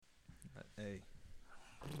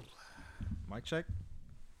Mic check.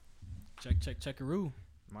 Checkaroo.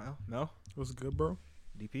 Mel. What's good, bro?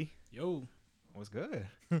 DP. Yo. What's good?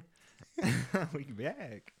 We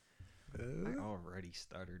back. I already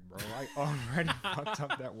stuttered, bro. I already fucked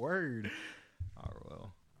up that word. Oh,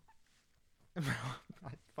 well.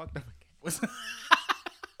 I fucked up again. What's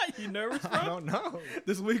you nervous, bro? I don't know.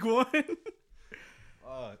 This week one?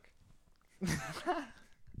 Fuck.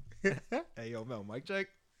 Hey, yo, Mel, mic check.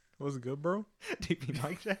 What's good, bro? DP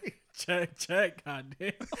mic check. Check.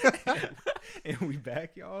 Goddamn. And we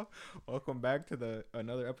back, y'all. Welcome back to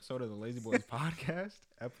another episode of the Lazy Boys podcast,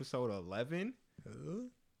 episode 11.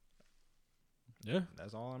 Yeah.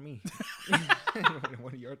 That's all on me.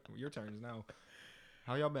 What are your turns now?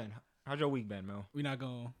 How y'all been? How's your week been, Mel? We're not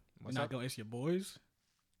going. What's We're not up? going. It's your boys.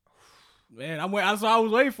 Man, that's what I was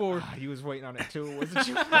waiting for. You was waiting on it too, wasn't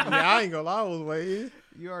you? Yeah, I ain't gonna lie, I was waiting.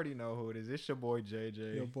 You already know who it is. It's your boy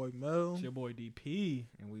JJ. Your boy Mel. It's your boy DP.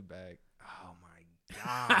 And we back. Oh my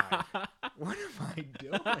god. What am I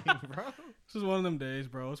doing, bro? This is one of them days,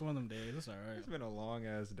 bro. It's one of them days. It's all right. It's been a long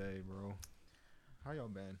ass day, bro. How y'all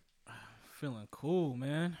been? Feeling cool,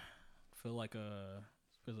 man. Feel like a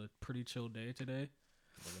pretty chill day today.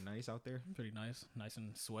 Looking nice out there. Pretty nice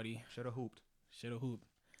and sweaty. Shoulda hooped. Shoulda hooped.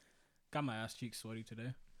 Got my ass cheeks sweaty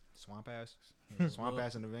today. Swamp ass. Yeah, Swamp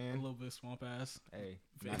ass in the A van. little bit swamp ass. Hey,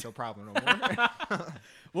 not your problem no more.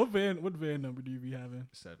 What van number do you be having?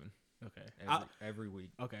 7. Okay. Every week.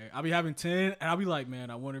 Okay. I'll be having 10 and I'll be like, man,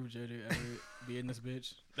 I wonder if JJ ever be in this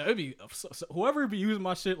bitch. That would be whoever be using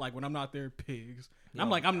my shit like when I'm not there, pigs. And Yeah. I'm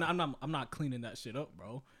like, I'm not cleaning that shit up,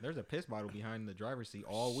 bro. There's a piss bottle behind the driver's seat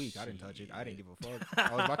all week. I didn't touch it. I didn't give a fuck.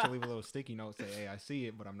 I was about to leave a little sticky note say, hey, I see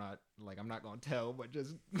it, but I'm not gonna tell, but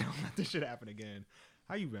just don't let this shit happen again.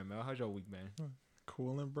 How you been, Mel? How's your week been?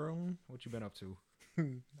 Coolin', bro. What you been up to?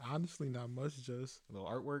 Honestly, not much. Just A little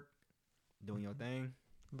artwork? Doing your thing?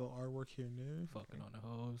 a little artwork here and there. Fucking on the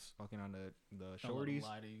hose. Fucking on the Don't let 'em shorties?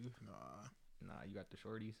 lie to you. Nah, Nah, you got the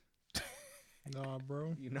shorties.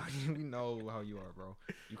 bro. You know how you are, bro.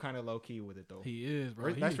 You kind of low key with it though. He is,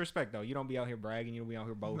 bro. That's respect though. You don't be out here bragging. You don't be out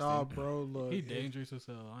here boasting. Nah, bro. Look, He dangerous as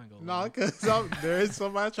hell. I ain't gonna Nah, lie. cause there is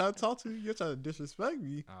somebody trying to talk to you. You're trying to disrespect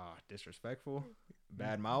me. Disrespectful,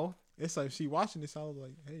 bad mouth. It's like she watching this. I was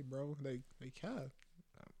like, hey, bro, they cap.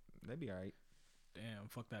 They be alright, Damn,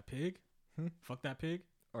 fuck that pig. Hmm? Fuck that pig.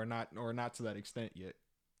 or not to that extent yet.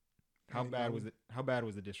 How Ain't bad no- was it? How bad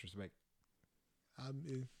was the disrespect?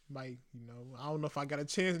 It might, I don't know if I got a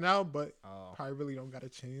chance now, but Oh, probably really don't got a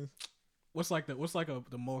chance. What's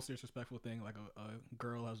the most disrespectful thing like a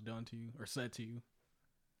girl has done to you or said to you?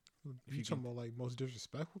 You you talking about like most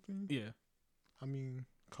disrespectful thing? Yeah. I mean,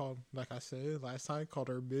 like I said last time, called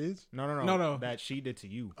her bitch. No. That she did to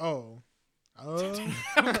you. Oh,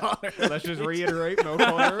 Let's just reiterate. No,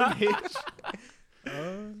 call her a bitch.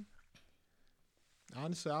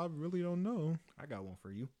 Honestly, I really don't know. I got one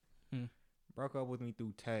for you. Hmm. Broke up with me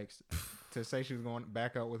through text to say she was going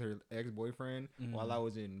back out with her ex-boyfriend while I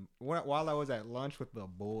was at lunch with the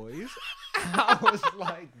boys. I was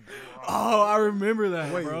like, bro. Oh, I remember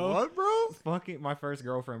that, Wait, bro. what, bro? Fucking my first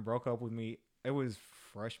girlfriend broke up with me. It was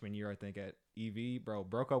freshman year, I think, at EV. Bro,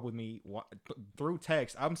 broke up with me through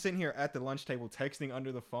text. I'm sitting here at the lunch table texting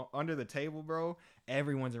under the table, bro.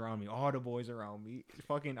 Everyone's around me. All the boys around me.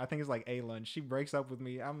 Fucking, I think it's like a lunch. She breaks up with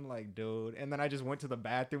me. I'm like, dude. And then I just went to the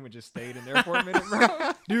bathroom and just stayed in there for a minute, bro.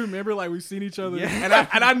 Do you remember like we seen each other? Yeah.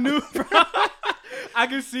 And I knew, bro. I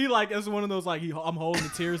could see like it's one of those like I'm holding the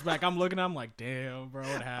tears back. I'm looking. I'm like, damn, bro,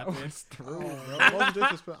 what I happened? was through, Oh, bro. most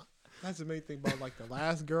disrespect. That's the main thing about like the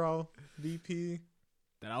last girl, DP.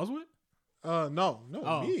 That I was with? No,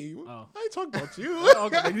 Oh. me. Oh. I ain't talking about you. Oh,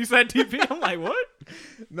 okay. You said TP. I'm like, what?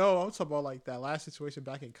 No, I'm talking about like that last situation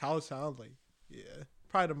back in college town. I was like, yeah,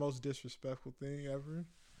 probably the most disrespectful thing ever.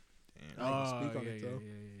 Damn. I ain't gonna speak on it though.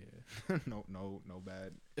 Yeah. No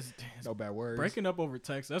bad. It's No bad words. breaking up over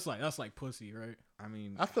text. That's like pussy, right? I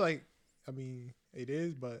mean, I feel like, it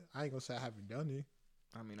is, but I ain't gonna say I haven't done it.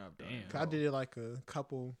 I've done Damn. it. 'Cause I did it like a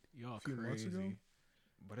couple. Y'all Few months crazy. ago?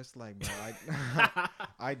 But it's like, bro,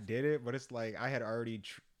 I did it, but it's like I had already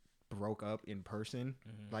broke up in person,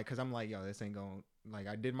 like, cause I'm like, yo, this ain't going. Like,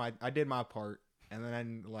 I did my part, and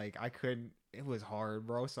then like I couldn't. It was hard,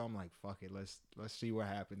 bro. So I'm like, fuck it, let's see what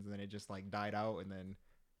happens. And then it just like died out, and then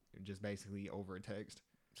it just basically over text.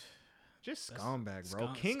 Just That's scumbag, bro.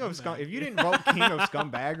 scum- King of scum. scumbag. If you didn't vote king of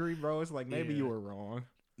scumbaggery, bro, it's like maybe Yeah. you were wrong.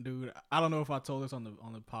 Dude, I don't know if I told this on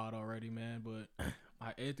the pod already, man, but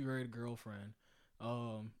my 8th grade girlfriend,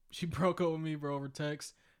 she broke up with me, bro, over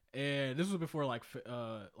text, and this was before like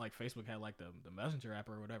Facebook had like the Messenger app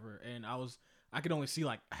or whatever, and I could only see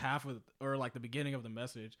like half of or like the beginning of the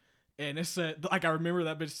message, And it said, like, I remember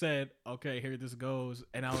that bitch said, "Okay, here this goes,"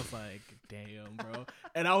 and I was like, "Damn, bro."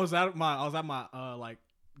 And I was at my like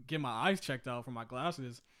getting my eyes checked out for my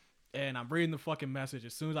glasses, and I'm reading the fucking message.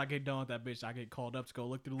 As soon as I get done with that bitch, I get called up to go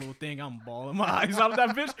look through the little thing. I'm bawling my eyes out of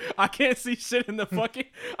that bitch. I can't see shit in the fucking.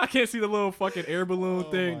 I can't see the little fucking air balloon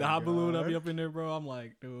thing, the hot balloon that be up in there, bro. I'm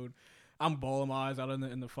like, dude. I'm bawling my eyes out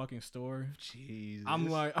in the fucking store. Jesus. I'm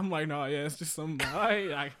like, no, yeah, it's just some.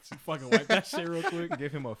 I just fucking wipe that shit real quick.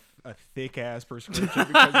 Give him a thick ass prescription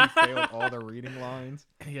because he failed all the reading lines.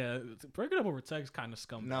 Yeah, break it up over text kind of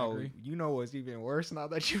scumbag. No, you know what's even worse now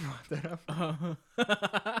that you brought that up.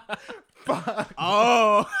 Fuck.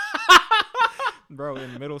 Oh. Bro,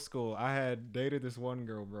 in middle school, I had dated this one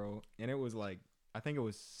girl, bro, and it was like, I think it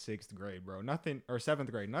was 6th grade, bro. Nothing, or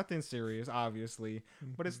 7th grade. Nothing serious, obviously.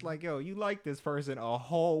 But it's like, yo, you like this person a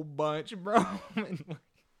whole bunch, bro. And like,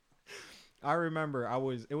 I remember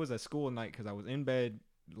it was a school night because I was in bed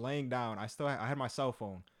laying down. I had my cell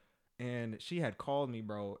phone, and she had called me,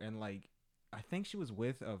 bro. And like, I think she was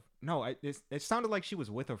with it sounded like she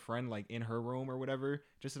was with a friend, like in her room or whatever,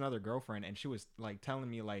 just another girlfriend. And she was like telling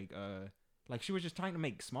me like she was just trying to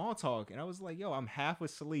make small talk. And I was like, yo, I'm half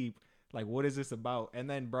asleep. Like, what is this about? And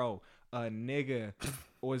then, bro, a nigga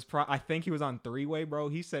was I think he was on 3-way, bro.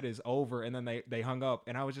 He said it's over, and then they hung up,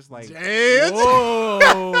 and I was just like,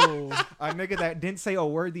 whoa. A nigga that didn't say a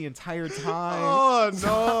word the entire time. Oh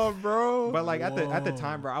no, bro. But like at the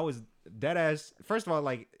time, bro, I was dead ass. First of all,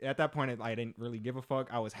 like at that point, I didn't really give a fuck.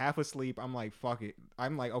 I was half asleep. I'm like, fuck it.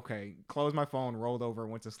 I'm like, okay, closed my phone, rolled over,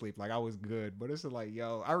 went to sleep. Like I was good. But it's like,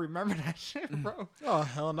 yo, I remember that shit, bro. Oh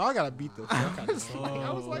hell no, I gotta beat the fuck out of this.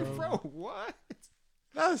 I was like, bro, what?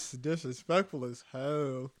 That's disrespectful as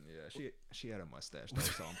hell. Yeah, she had a mustache though,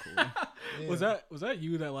 so I'm cool. Yeah. Was that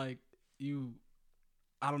you that like you?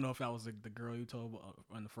 I don't know if that was the girl you told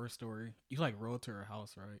on the first story. You like rode to her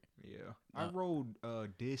house, right? Yeah. I rode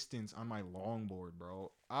distance on my longboard,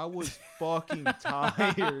 bro. I was fucking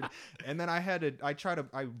tired. And then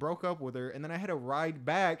I broke up with her, and then I had to ride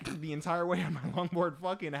back the entire way on my longboard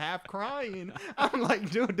fucking half crying. I'm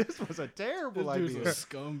like, dude, this was a terrible this idea. Dude's a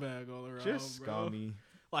scumbag all around, Just bro. scummy.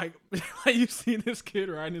 Like you see this kid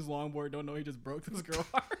riding his longboard, don't know he just broke this girl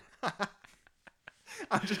heart.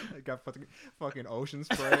 I'm just like, got fucking ocean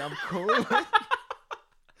spray. I'm cool.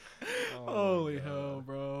 Holy hell,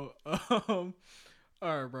 bro. All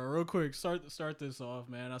right, bro. Real quick, start this off,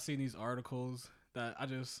 man. I seen these articles that I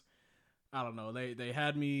don't know. They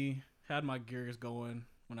had my gears going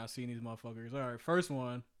when I seen these motherfuckers. All right, first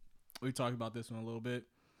one. We talked about this one a little bit.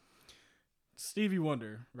 Stevie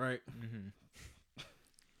Wonder, right? Mm-hmm.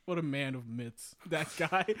 What a man of myths. That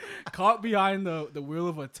guy caught behind the wheel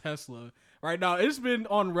of a Tesla. Right now, it's been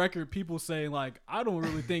on record, people saying, like, I don't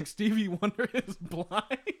really think Stevie Wonder is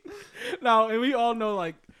blind. Now, and we all know,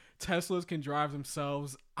 like, Teslas can drive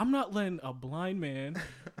themselves. I'm not letting a blind man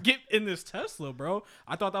get in this Tesla, bro.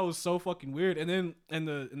 I thought that was so fucking weird. And then in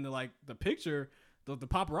the picture, the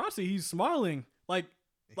paparazzi, he's smiling. Like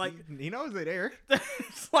he knows it, Eric.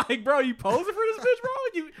 It's like, bro, you posing for this bitch, bro?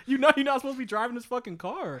 You know you're not supposed to be driving this fucking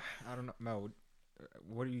car. I don't know. No.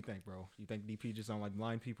 What do you think, bro? You think DP just don't like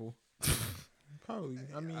blind people? Probably.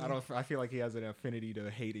 I mean, I feel like he has an affinity to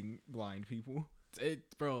hating blind people.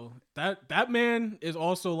 Bro, that man is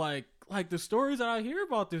also like the stories that I hear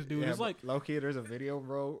about this dude. Yeah, it's like low-key, there's a video,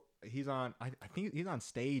 bro. He's on. I think he's on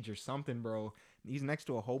stage or something, bro. He's next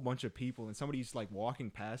to a whole bunch of people, and somebody's like walking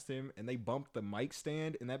past him, and they bump the mic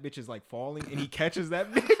stand, and that bitch is like falling, and he catches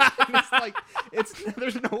that bitch. And it's like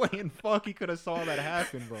there's no way in fuck he could have saw that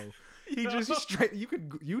happen, bro. He just straight. You could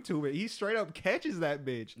YouTube it. He straight up catches that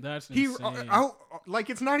bitch. That's insane. Like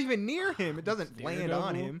it's not even near him. It doesn't land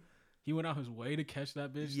on him. He went out his way to catch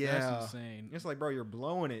that bitch. Yeah, that's insane. It's like, bro, you're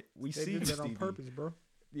blowing it. We see did that on Stevie. purpose, bro.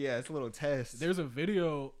 Yeah, it's a little test. There's a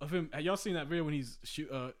video of him. Have y'all seen that video when he's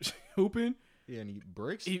hooping? Yeah, and he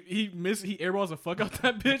bricks. He airballs the fuck out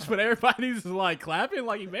that bitch, but everybody's like clapping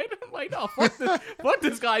like he made him. Like, no, fuck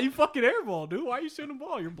this guy. You fucking airball, dude. Why are you shooting the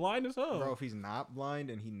ball? You're blind as hell. Bro, if he's not blind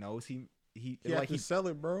and he knows he like he sell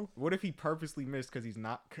it, bro. What if he purposely missed because he's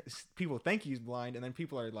not? Cause people think he's blind, and then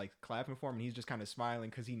people are like clapping for him, and he's just kind of smiling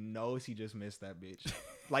because he knows he just missed that bitch.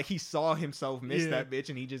 Like he saw himself miss that bitch,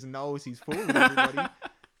 and he just knows he's fooling everybody.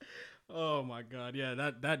 Oh my god,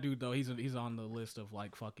 yeah, that dude though, he's on the list of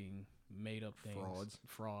like fucking made up things.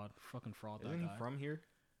 Fucking fraud. Isn't he from here?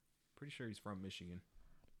 Pretty sure he's from Michigan.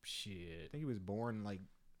 Shit. I think he was born like,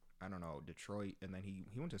 I don't know, Detroit, and then he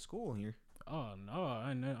went to school here. Oh no,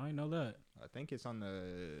 I know that. I think it's on the,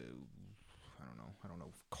 I don't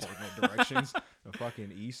know cardinal directions. The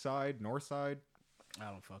fucking east side, north side.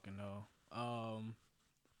 I don't fucking know. All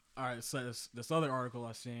right, so this other article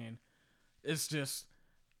I seen, It's just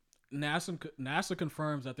NASA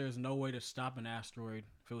confirms that there's no way to stop an asteroid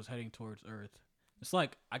if it was heading towards Earth. It's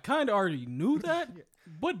like, I kind of already knew that,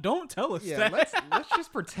 but don't tell us that. let's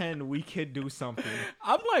just pretend we could do something.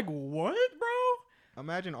 I'm like, what, bro?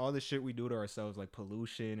 Imagine all the shit we do to ourselves, like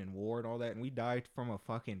pollution and war and all that, and we died from a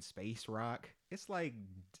fucking space rock. It's like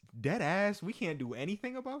dead ass. We can't do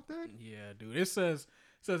anything about that. Yeah, dude. It says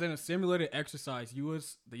in a simulated exercise,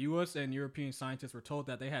 the U.S. and European scientists were told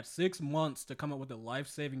that they had 6 months to come up with a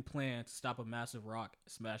life-saving plan to stop a massive rock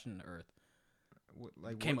smashing the Earth.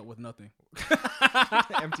 Came up with nothing.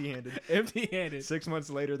 Empty-handed. 6 months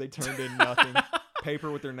later, they turned in nothing.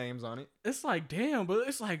 Paper with their names on it. It's like, damn, but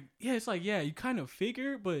it's like, you kind of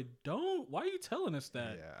figure, but don't. Why are you telling us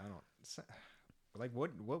that? Yeah, I don't. Like,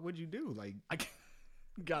 what would you do? Like,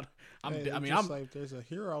 I'm like, there's a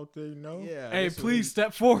hero out there, you know? Yeah. Hey, please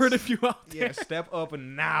step forward if you out there. Yeah, step up,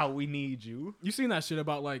 and now we need you. You seen that shit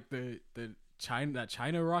about like the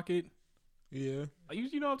China rocket? Yeah.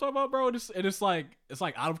 You know what I'm talking about, bro? It's like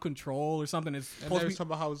out of control or something. It's and there's something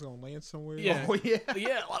about how it's gonna land somewhere. Yeah. Oh yeah.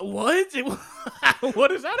 Yeah. Like, what?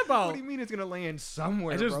 What is that about? What do you mean it's gonna land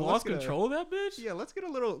somewhere? I just bro? lost control of that bitch. Yeah, let's get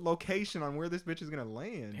a little location on where this bitch is gonna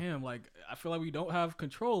land. Damn, like I feel like we don't have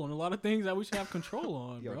control on a lot of things that we should have control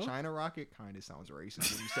on. Yo, bro. China rocket kind of sounds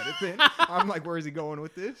racist when you said it. Then I'm like, where is he going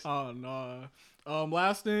with this? Oh no.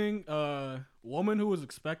 Last thing, woman who was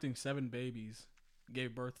expecting 7 babies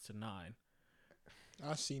gave birth to 9.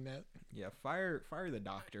 I've seen that. Yeah, fire the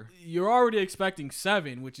doctor. You're already expecting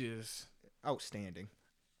 7, which is outstanding.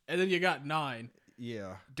 And then you got 9.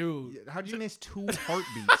 Yeah. Dude. How'd you miss 2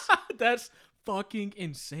 heartbeats? That's fucking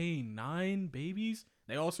insane. 9 babies.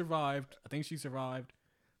 They all survived. I think she survived.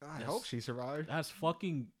 I hope she survived. That's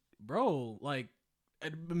fucking, bro. Like,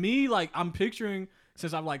 me, like, I'm picturing,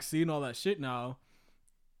 since I've, like, seen all that shit now,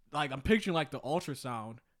 like, I'm picturing, like, the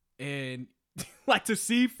ultrasound. And, like, to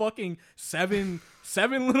see fucking seven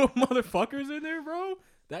little motherfuckers in there, bro.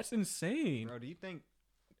 That's insane. Bro, do you think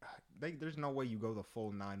there's no way you go the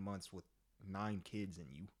full 9 months with 9 kids in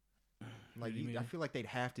you? Like, I feel like they'd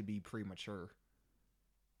have to be premature.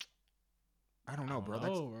 I don't know, bro.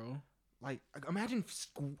 Bro. Like, imagine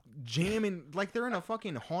jamming, like they're in a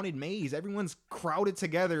fucking haunted maze. Everyone's crowded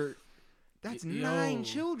together. That's 9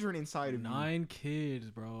 children inside of 9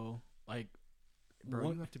 kids, bro. Like,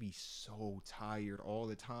 bro, you have to be so tired all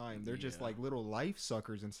the time. They're just like little life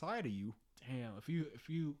suckers inside of you. Damn, if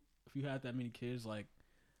you had that many kids, like,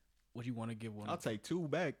 would you want to give one? I'll take 2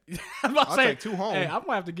 back. I'll take 2 home. Hey, I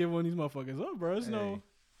might have to give one of these motherfuckers up, bro. No,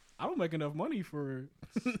 I don't make enough money for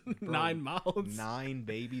 9 mouths. 9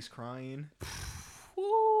 babies crying.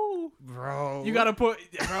 Woo. Bro. You gotta put,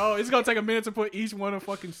 bro, it's gonna take a minute to put each one to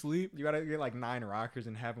fucking sleep. You gotta get like 9 rockers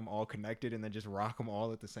and have them all connected and then just rock them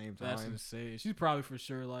all at the same time. That's insane. She's probably for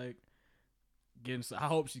sure like I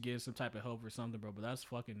hope she's getting some type of help or something, bro. But that's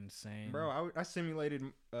fucking insane. Bro, I simulated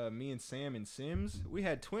me and Sam in Sims. We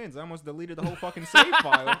had twins. I almost deleted the whole fucking save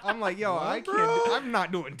file. I'm like, yo, I'm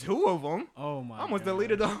not doing 2 of them. Oh my! I almost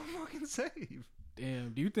deleted the whole fucking save.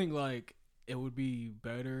 Damn. Do you think like it would be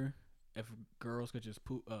better if girls could just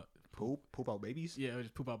poop out babies? Yeah,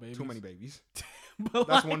 just poop out babies. Too many babies. But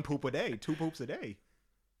that's like, 1 poop a day. 2 poops a day.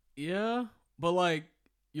 Yeah, but like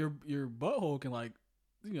your butthole can like,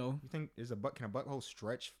 you know. You think can a butthole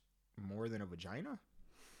stretch more than a vagina?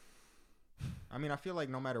 I mean, I feel like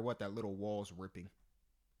no matter what, that little wall's ripping.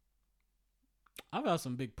 I've had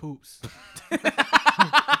some big poops. Nigga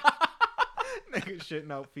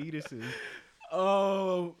shitting out fetuses.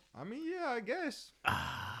 Oh, I mean, yeah, I guess.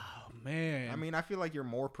 Oh man. I mean, I feel like you're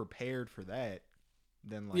more prepared for that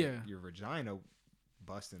than like your vagina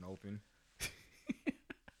busting open.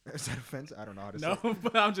 Is that offensive? I don't know how to say. No,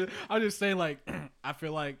 but I'm just saying, like, I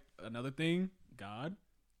feel like another thing, God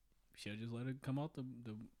should just let it come out the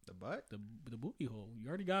butt, the booty hole. You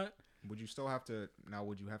already got. Would you still have to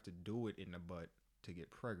do it in the butt to get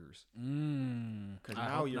preggers? Because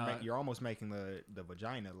now you're almost making the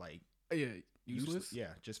vagina like useless. Yeah,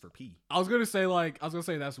 just for pee. I was gonna say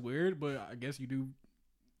that's weird, but I guess you do,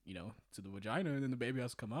 you know, to the vagina, and then the baby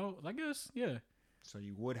has to come out. I guess, yeah. So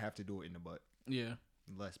you would have to do it in the butt. Yeah.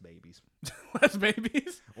 Less babies. Less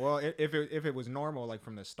babies. Well, if it was normal, like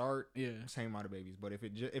from the start, same amount of babies. But if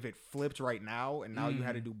it flipped right now and now you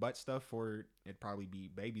had to do butt stuff for it'd probably be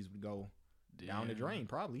babies would go down the drain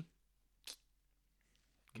probably.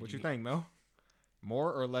 What you think, Mel?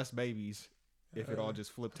 More or less babies if it all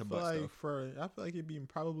just flipped to butt stuff? I feel like it'd be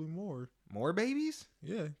probably more. More babies?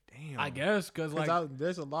 Yeah. Damn. I guess because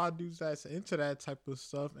there's a lot of dudes that's into that type of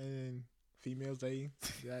stuff, and females they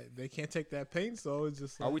can't take that pain, so it's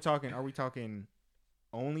just like, Are we talking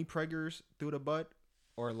only preggers through the butt,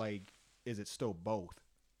 or like is it still both?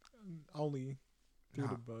 Only through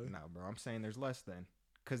the butt. No, bro. I'm saying there's less than.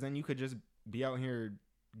 Because then you could just be out here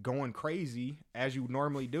going crazy as you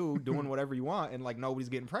normally do, doing whatever you want, and like nobody's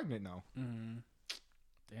getting pregnant now. Mm-hmm.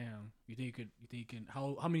 Damn. You think you can?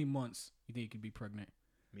 How many months you think you could be pregnant?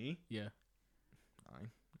 Me? Yeah. 9.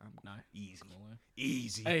 I'm 9.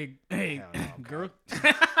 Easy. Hey, Hell no, girl.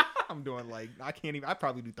 I'm doing like I can't even. I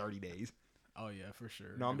probably do 30 days. Oh yeah, for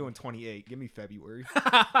sure. No, I'm doing 28. Give me February.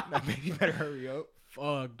 That baby better hurry up.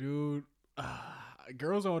 Fuck, dude.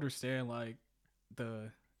 Girls don't understand like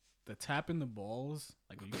the tapping the balls.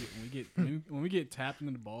 Like when we get tapped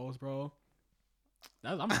in the balls, bro.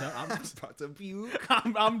 I'm done. I'm about to puke.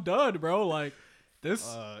 I'm done, bro. Like this.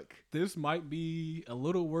 Fuck. This might be a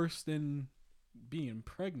little worse than being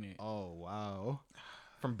pregnant. Oh wow.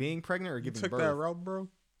 From being pregnant or You giving took birth? that route, bro.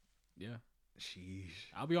 Yeah. Sheesh.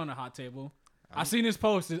 I'll be on the hot table. I seen this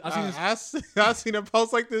post. I seen a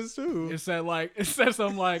post like this too. It said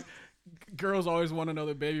something like, girls always want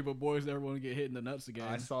another baby, but boys never want to get hit in the nuts again.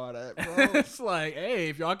 I saw that, bro. It's like, hey,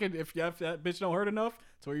 if that bitch don't hurt enough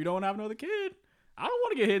to where you don't have another kid, I don't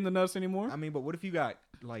want to get hit in the nuts anymore. I mean, but what if you got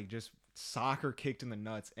like just soccer kicked in the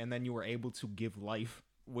nuts and then you were able to give life?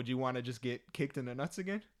 Would you want to just get kicked in the nuts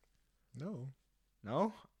again?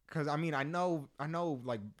 No? Because I mean, I know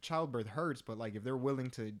like childbirth hurts, but like if they're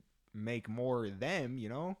willing to make more of them, you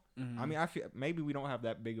know? Mm-hmm. I mean, I feel maybe we don't have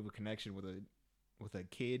that big of a connection with a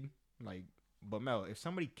kid, like. But Mel, if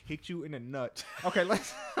somebody kicked you in the nuts, okay,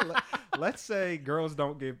 let's say girls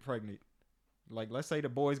don't get pregnant. Like, let's say the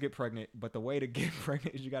boys get pregnant, but the way to get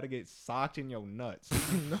pregnant is you got to get socked in your nuts.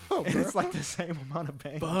 No, And it's like the same amount of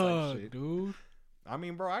pain. Fuck, Shit. dude. I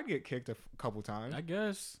mean, bro, I'd get kicked a couple times. I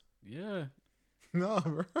guess. Yeah. no,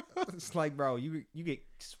 bro. It's like, bro, you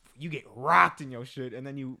get rocked in your shit, and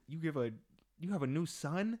then you have a new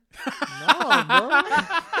son. No,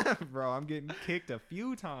 bro. Bro, I'm getting kicked a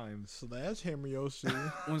few times. Sledgehammer your shit.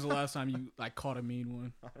 When's the last time you like caught a mean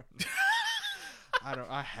one?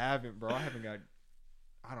 I haven't, bro.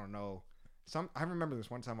 I don't know. I remember this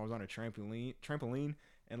one time I was on a trampoline,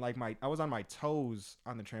 and like I was on my toes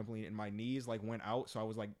on the trampoline, and my knees like went out, so I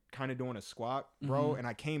was like kind of doing a squat, bro, Mm-hmm. and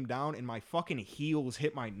I came down, and my fucking heels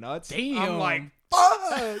hit my nuts. Damn. I'm like,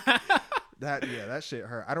 fuck. that shit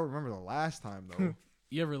hurt. I don't remember the last time though.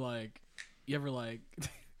 You ever like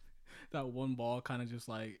that one ball kind of just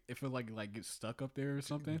like it feels like gets stuck up there or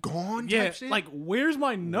something? Gone. Yeah, Type shit? like where's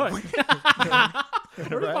my nut?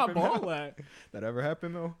 Where's my happened, ball bro? at? That ever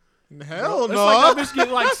happened though? Hell It's no. like that bitch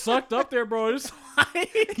get like sucked up there, bro. It's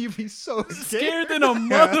like You be so scared than a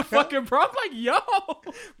motherfucking bro. I'm like, yo,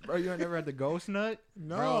 bro. You ain't never had the ghost nut?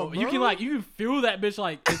 no, bro, you can feel that bitch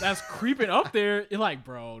like that's creeping up there. You're like,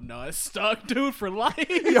 bro, no, it's stuck, dude, for life.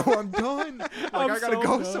 Yo, I'm done. Like I'm I gotta so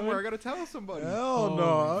go done. somewhere. I gotta tell somebody. Hell Oh,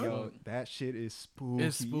 no. Yo, that shit is spooky.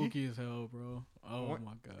 It's spooky as hell, bro. Oh What-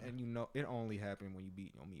 my god. And you know, it only happened when you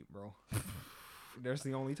beat your meat, bro. That's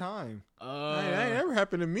the only time. That ain't ever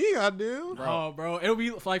happened to me, I do. Oh, bro, it'll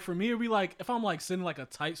be like for me. It'll be like if I'm like sitting in like a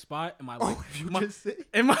tight spot and my like Oh, if you my, just sit.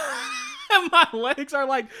 and my and my legs are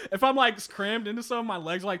like if I'm like crammed into something, my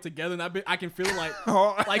legs are like together, and that bit I can feel it like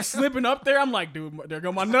Oh, like slipping up there. I'm like, dude, there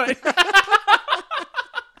go my nut.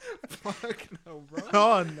 fuck no, bro.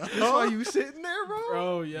 Oh That's no. why you sitting there, bro.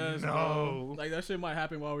 Bro, yes, No. bro. Like that shit might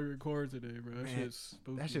happen while we record today, bro. That Man, shit's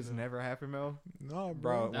spooky. That shit's bro. never happened, Mel. No,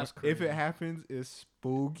 Bro, bro. That's if crazy. it happens, it's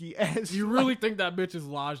spooky as You fuck. really think that bitch is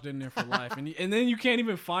lodged in there for life, and then you can't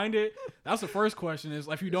even find it? That's the first question. Is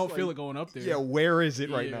like you don't feel like, it going up there. Yeah, where is it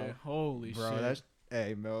right Yeah, now? Holy Bro, shit. that's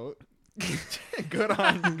hey Mel. good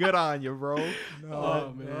on you, bro. No,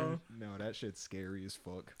 Oh, bro. man. No, that shit's scary as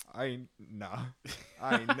fuck. I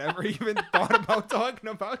ain't never even thought about talking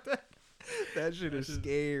about that. That shit is That's just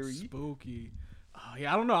scary. Spooky.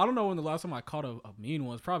 Yeah, I don't know when the last time I caught a mean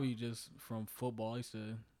one. It's probably just from football. I used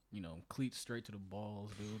to, cleat straight to the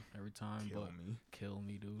balls, dude, every time. Kill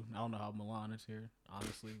me, dude. I don't know how Milan is here,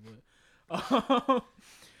 honestly, but I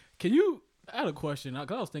had a question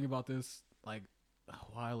because I was thinking about this like a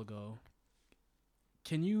while ago.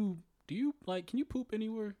 Can you poop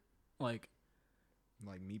anywhere? Like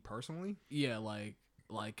me personally? yeah, like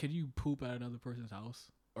could you poop at another person's house,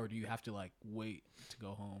 or do you have to like wait to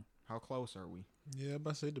go home? How close are we? Yeah,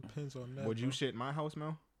 but I say it depends on that. Would you bro. shit in my house,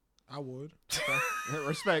 Mel? I would.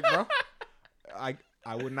 Respect, bro. I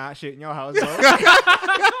would not shit in your house, bro.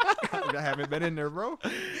 I haven't been in there, bro.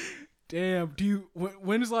 Damn. Do you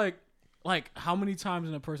when is like how many times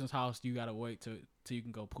in a person's house do you gotta wait till you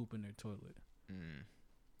can go poop in their toilet?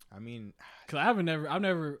 I mean, Cause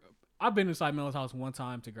I've been inside Mel's house one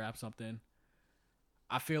time to grab something.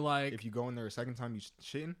 I feel like if you go in there a second time, you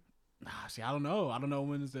shitting? See, I don't know. I don't know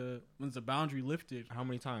when's the boundary lifted. How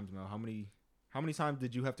many times, Mel? How many times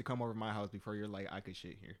did you have to come over to my house before you're like, I could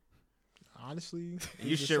shit here? Honestly,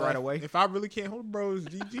 You shit right away. If I really can't hold bros,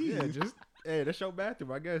 GG. Yeah, just hey, that's your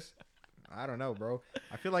bathroom, I guess. I don't know, bro.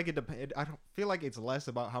 I feel like it depends. I don't feel like it's less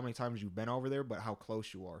about how many times you've been over there, but how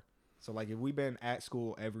close you are. So like, if we've been at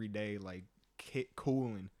school every day, like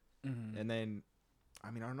cooling, and then, I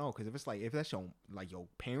mean, I don't know, because if that's your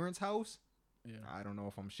parents' house, yeah, I don't know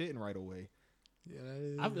if I'm shitting right away. Yeah, that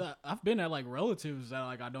is. I've been at like relatives that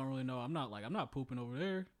like I don't really know. I'm not pooping over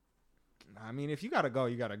there. I mean, if you gotta go,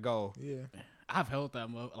 you gotta go. Yeah, I've held that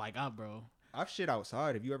bro. I've shit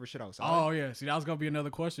outside. Have you ever shit outside? Oh yeah. See, that was gonna be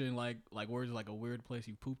another question. Like where's like a weird place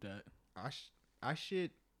you pooped at? I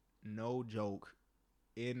shit, no joke,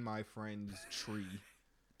 in my friend's tree.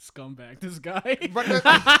 Scumbag, this guy.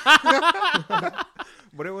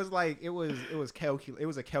 But it was like it was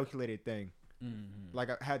a calculated thing. Mm-hmm.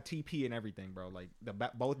 Like I had TP and everything, bro. Like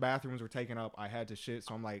both bathrooms were taken up. I had to shit,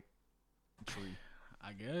 so I'm like, tree.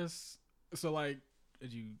 I guess. So like,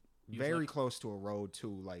 did you very close to a road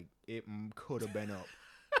too? Like it could have been up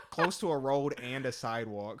close to a road and a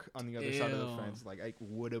sidewalk on the other side of the fence. Like it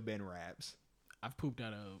would have been raps. I've pooped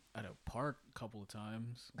at a park a couple of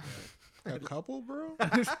times. A couple, bro?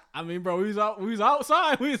 I mean, bro, we was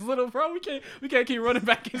outside. We was little, bro. We can't keep running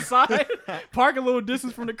back inside. Park a little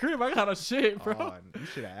distance from the crib. I got a shit, bro. You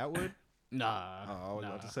shit at Atwood? Nah. Oh, I was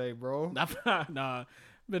about to say, bro. Nah.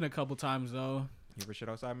 Been a couple times though. You ever shit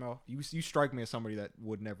outside, Mel? You strike me as somebody that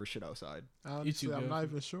would never shit outside. Honestly, I'm not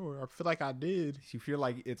even sure. I feel like I did. You feel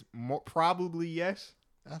like it's more probably yes?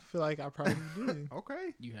 I feel like I probably did.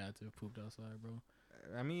 Okay. You had to have pooped outside, bro.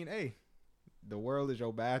 I mean, hey, the world is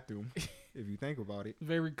your bathroom, if you think about it.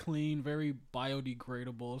 Very clean, very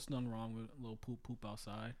biodegradable. There's nothing wrong with a little poop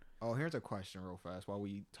outside. Oh, here's a question real fast while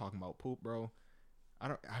we talking about poop, bro. I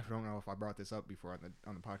don't know if I brought this up before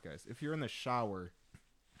on the podcast. If you're in the shower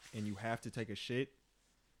and you have to take a shit,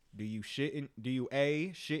 do you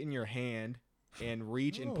A, shit in your hand and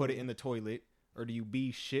reach and put it in the toilet? Or do you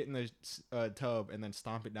B, shit in the tub and then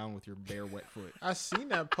stomp it down with your bare wet foot? I seen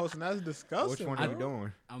that post and that's disgusting. Which one are you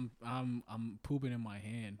doing? I'm pooping in my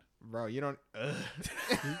hand, bro. You don't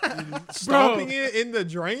stomping it in the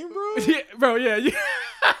drain, bro. Yeah, bro. Yeah, you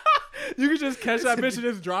can just catch that bitch and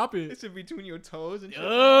just drop it. It's in between your toes and shit.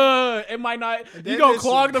 It might not. You gonna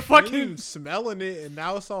clog the fucking smelling it, and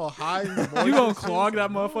now it's all high. You gonna clog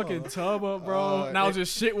that motherfucking tub up, bro? Now it's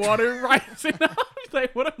just shit water rising up.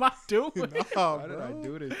 Like, what am I doing? Why did I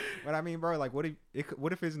do this? But I mean, bro, like, what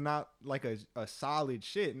if it's not like a solid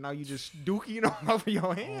shit? And now you just dookie all over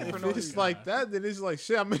your hand. If it's like that, then it's like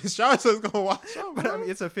shit. I'm in the shower, so it's gonna wash up. But I mean,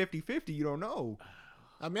 it's a 50-50. You don't know.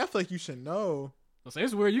 I mean, I feel like you should know. So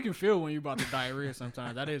it's weird. You can feel when you're about to diarrhea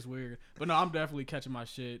sometimes. That is weird. But no, I'm definitely catching my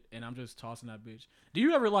shit and I'm just tossing that bitch. Do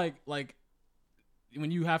you ever like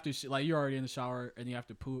when you have to like you're already in the shower and you have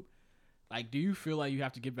to poop? Like, do you feel like you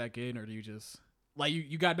have to get back in, or do you just like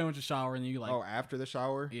you got done with your shower and then you like after the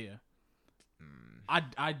shower? Yeah.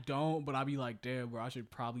 I don't, but I'd be like, damn, bro, I should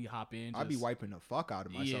probably hop in. I'd be wiping the fuck out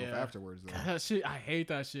of myself afterwards, though. That shit, I hate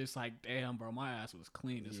that shit. It's like, damn, bro, my ass was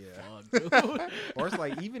clean as fuck, dude. Or it's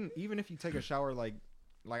like, even if you take a shower, like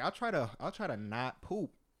I'll try to not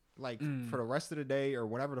poop, like for the rest of the day or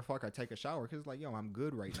whenever the fuck I take a shower, because like, yo, I'm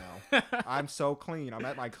good right now. I'm so clean. I'm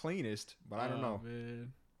at my cleanest, but I don't know.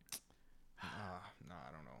 Man. Nah,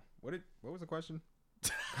 I don't know. What was the question?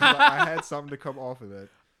 I had something to come off of that.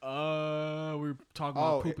 We were talking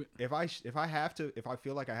about pooping. If I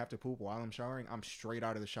feel like I have to poop while I'm showering, I'm straight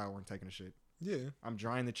out of the shower and taking a shit. Yeah. I'm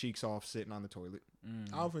drying the cheeks off, sitting on the toilet.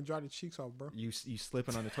 I often dry the cheeks off, bro. You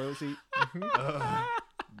slipping on the toilet seat?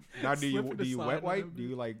 Now do you wet wipe? Do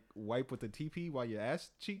you like wipe with the TP while your ass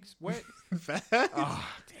cheeks wet?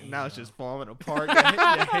 Now it's just falling apart.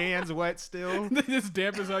 Your hands wet still. This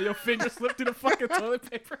dampens on your fingers slip through the fucking toilet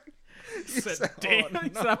paper. Damn. No.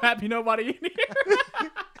 So I'm happy nobody in here.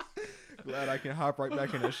 Glad I can hop right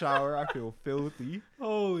back in the shower. I feel filthy.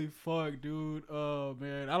 Holy fuck, dude. Oh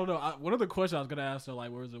man, I don't know. One of the questions I was gonna ask,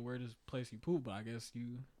 like, where's the weirdest place you poop? But I guess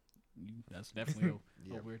you that's definitely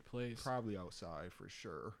a weird place. Probably outside for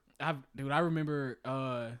sure. I remember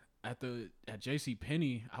at JC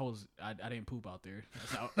Penney, I didn't poop out there.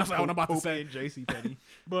 That's what I'm about to say. JC Penney.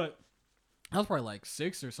 But I was probably like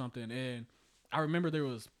 6 or something, and I remember there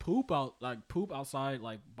was poop outside,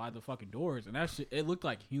 like by the fucking doors, and that shit, it looked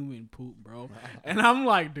like human poop, bro. And I'm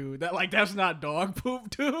like, dude, that's not dog poop,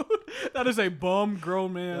 dude. That is a bum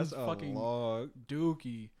grown man's fucking log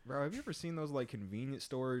dookie, bro. Have you ever seen those like convenience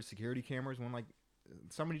store security cameras when like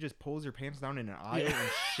somebody just pulls their pants down in an aisle and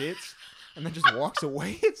shits, and then just walks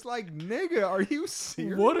away. It's like, nigga, are you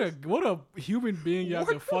serious? What a human being you have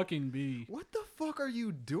to fucking be. What the fuck are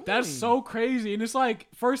you doing? That's so crazy. And it's like,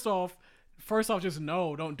 first off, just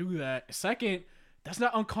no, don't do that. Second, that's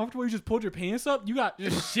not uncomfortable. You just pulled your pants up. You got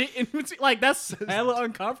just shit in between. Like, that's hella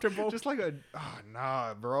uncomfortable. Just like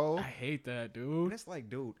nah, bro. I hate that, dude. And it's like,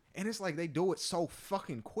 dude, and it's like they do it so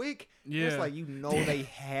fucking quick. Yeah. It's like, they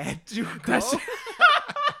had to go.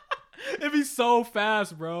 It'd be so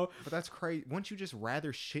fast, bro. But that's crazy. Wouldn't you just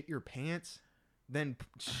rather shit your pants than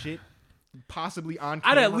shit possibly on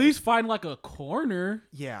camera? I'd at least find like a corner.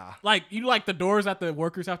 Yeah. Like, the doors that the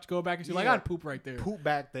workers have to go back and shit. Like, I'd poop right there. Poop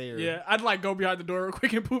back there. Yeah, I'd like go behind the door real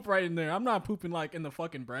quick and poop right in there. I'm not pooping like in the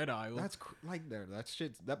fucking bread aisle. That's that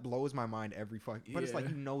shit. That blows my mind every fucking. But it's like,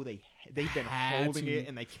 they've been Had holding to. it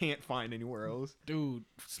and they can't find anywhere else. Dude,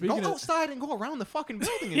 Go outside and go around the fucking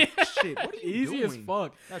building and shit. What are you easy doing? as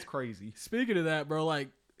fuck. That's crazy. Speaking of that, bro, like,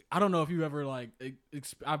 I don't know if you ever like,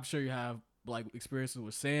 I'm sure you have like experiences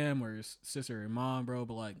with Sam or your sister or mom, bro.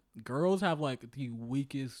 But like, girls have like the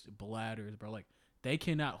weakest bladders, bro. Like, they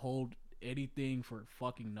cannot hold anything for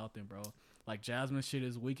fucking nothing, bro. Like, Jasmine's shit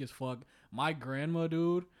is weak as fuck. My grandma,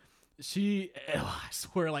 dude, I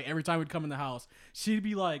swear, like, every time we'd come in the house, she'd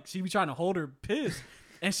be trying to hold her piss.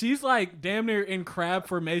 And she's like damn near in crab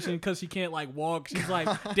formation because she can't like walk. She's like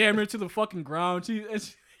damn near to the fucking ground. You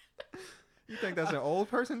think that's an old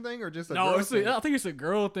person thing or just a no? girl thing? I think it's a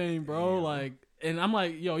girl thing, bro. Yeah. Like, and I'm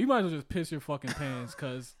like, yo, you might as well just piss your fucking pants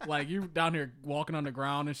because like you down here walking on the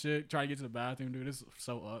ground and shit, trying to get to the bathroom, dude. It's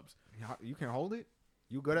so ups. You can hold it.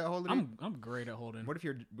 You good at holding it? I'm great at holding. What if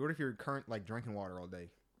you're current like drinking water all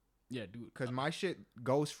day? Yeah, dude. Because my shit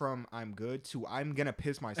goes from I'm good to I'm gonna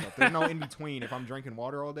piss myself. There's no in between if I'm drinking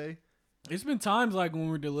water all day. It's been times like when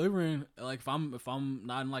we're delivering, like if I'm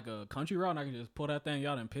not in like a country route, and I can just pull that thing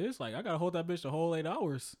out and piss. Like, I gotta hold that bitch the whole 8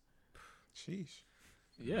 hours. Sheesh.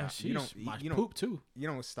 Yeah, sheesh. You don't Poop too. You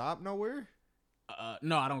don't stop nowhere.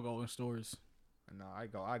 No, I don't go in stores. No,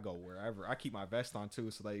 I go wherever. I keep my vest on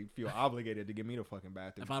too, so they feel obligated to give me the fucking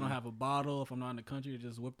bathroom. If I don't have a bottle, if I'm not in the country, to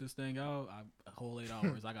just whip this thing out. A whole 8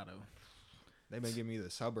 hours. I gotta. They've been giving me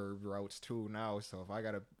the suburb routes too now, so if I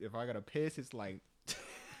gotta piss, it's like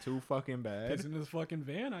too fucking bad. Piss in this fucking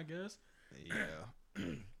van, I guess. Yeah.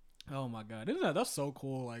 Oh my god, that's so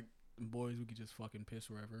cool. Like, boys, we could just fucking piss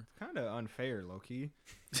wherever. Kind of unfair, low key.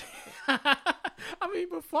 I mean,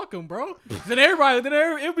 but fuck them, bro. Then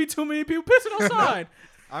it'd be too many people pissing outside.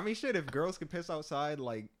 I mean, shit. If girls could piss outside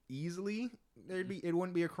like easily, it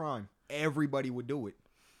wouldn't be a crime. Everybody would do it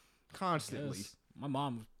constantly. Yes. My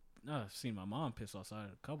mom, I've seen my mom piss outside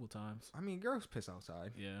a couple times. I mean, girls piss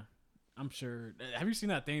outside. Yeah, I'm sure. Have you seen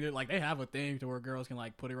that thing that like they have a thing to where girls can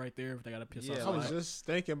like put it right there if they gotta piss outside? I was just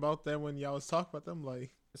thinking about that when y'all was talking about them.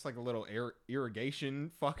 Like, it's like a little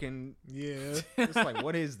irrigation fucking. Yeah. It's like,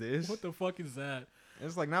 what is this? What the fuck is that? And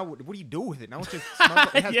it's like, now what do you do with it? Now it just smells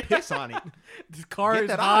like it has piss on it. This car Get is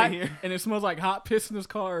that hot outta here. and it smells like hot piss in this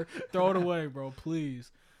car. Throw it away, bro, please.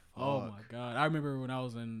 Oh my god, I remember when I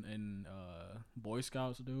was in Boy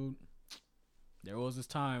Scouts, dude. There was this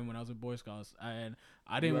time when I was in Boy Scouts and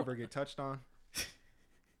I didn't ever get touched on?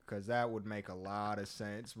 Because that would make a lot of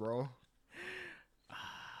sense, bro.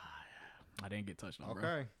 I didn't get touched on, bro.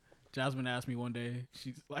 Okay. Jasmine asked me one day.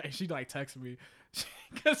 She texted me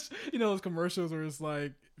because you know those commercials where it's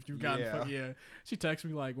like if you've gotten She texted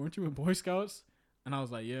me like, "Weren't you in Boy Scouts?" And I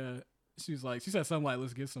was like, "Yeah." She said something like,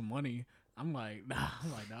 "Let's get some money." I'm like,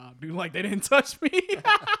 nah, dude. Like, they didn't touch me.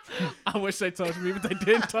 I wish they touched me, but they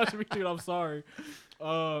didn't touch me, dude. I'm sorry.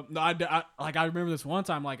 No, I remember this one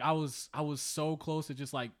time. Like, I was so close to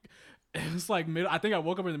just like. It was like I think I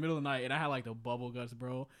woke up in the middle of the night and I had like the bubble guts,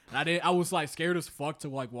 bro. And I was like scared as fuck to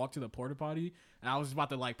like walk to the porta potty, and I was about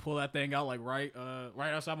to like pull that thing out like right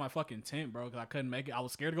outside my fucking tent, bro, because I couldn't make it. I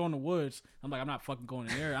was scared to go in the woods. I'm like, I'm not fucking going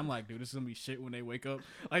in there. I'm like, dude, this is gonna be shit when they wake up.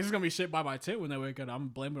 Like, this is gonna be shit by my tent when they wake up. I'm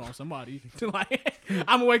blaming it on somebody. Like, I'm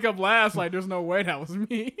gonna wake up last. Like, there's no way that was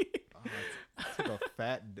me. Took a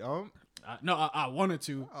fat dump. No, I wanted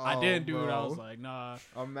to. I didn't do it. I was bro. like, nah.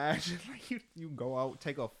 Imagine like you go out,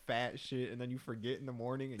 take a fat shit, and then you forget in the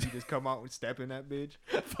morning, and you just come out and step in that bitch.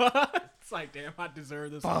 It's like, damn, I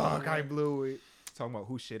deserve this. Fuck, I blew it. Talking about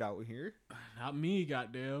who shit out here. Not me,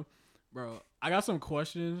 goddamn. Bro, I got some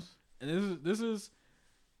questions, and this is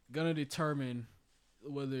gonna determine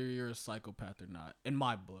whether you're a psychopath or not. In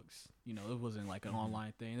my books, you know, it wasn't like an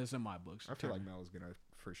online thing. This is in my books. I feel like Mel's gonna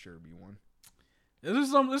for sure be one. This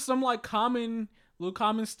is some like common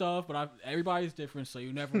stuff, but everybody's different, so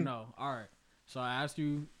you never know. All right, so I asked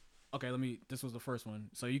you. Okay, this was the first one.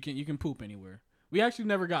 So you can poop anywhere. We actually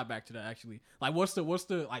never got back to that. Actually, like, what's the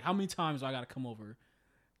like? How many times I gotta come over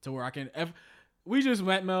to where I can? We just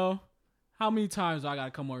met, Mel. How many times I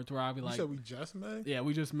gotta come over to where I'll be like? You said we just met? Yeah,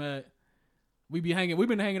 we just met. We've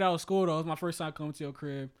been hanging out at school though. It's my first time coming to your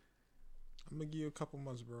crib. I'm gonna give you a couple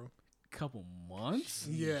months, bro. Couple months?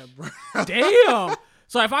 Yeah, bro. Damn.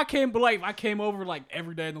 So if I came over like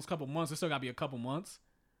every day in those couple months, it still gotta be a couple months.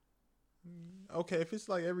 Okay, if it's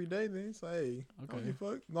like every day, then it's like, hey, Okay. don't give a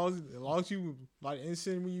fuck. As long as you like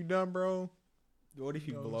instant when you done, bro. What if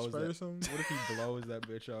he blows spray or that? something? What if he blows that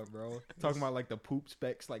bitch up, bro? Talking about like the poop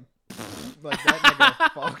specs, like that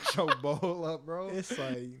nigga fuck your bowl up, bro. It's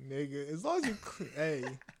like, nigga, as long as you, hey,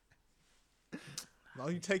 as long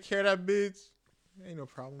as you take care of that bitch, ain't no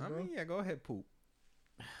problem, I bro. mean, yeah, go ahead, poop.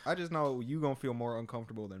 I just know you gonna feel more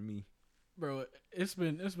uncomfortable than me. Bro, it's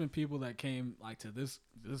been people that came like to this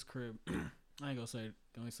crib. I ain't gonna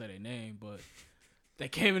say their name, but they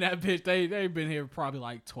came in that bitch. They've been here probably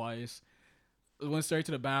like twice. Went straight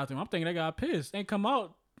to the bathroom. I'm thinking they got pissed. They come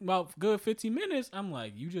out about good 15 minutes. I'm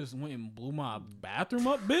like, you just went and blew my bathroom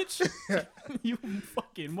up, bitch. You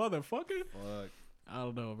fucking motherfucker. Fuck. I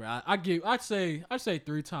don't know, bro. I'd say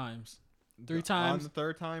 3 times. 3 times. On the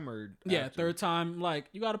third time or Yeah, after? third time. Like,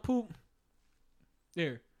 you gotta poop.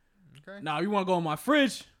 Here. Okay. Now you want to go in my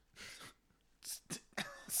fridge?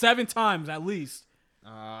 7 times at least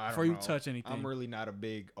before you touch anything. I'm really not a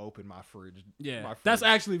big open my fridge. Yeah, my fridge. that's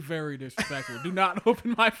actually very disrespectful. Do not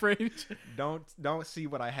open my fridge. Don't see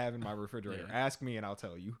what I have in my refrigerator. Yeah. Ask me and I'll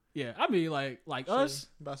tell you. Yeah, I mean like us.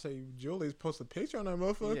 About to say, Julie's post a picture on that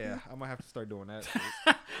motherfucker. Yeah, I might have to start doing that.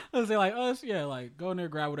 Let's say like us. Yeah, like go in there,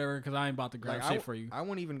 grab whatever, because I ain't about to grab Like, shit for you. I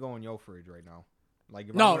won't even go in your fridge right now. Like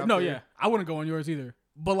if I No, went up there, yeah, I wouldn't go on yours either.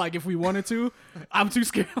 But like if we wanted to, I'm too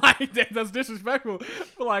scared. Like that's disrespectful.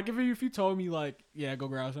 But like if you told me like, yeah, go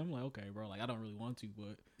grab something, I'm like, okay, bro. Like I don't really want to,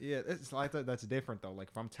 but Yeah, it's like that's different though. Like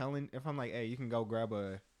if I'm like, hey, you can go grab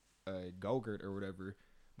a Go-Gurt or whatever.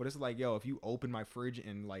 But it's like, yo, if you open my fridge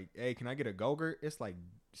and like, hey, can I get a Go-Gurt? It's like,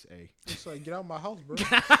 hey, It's like, get out of my house, bro.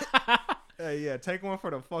 hey, yeah, take one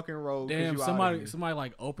for the fucking road. damn, you somebody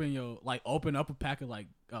like open up a pack of like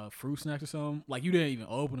fruit snacks or something. Like you didn't even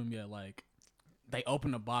open them yet. Like they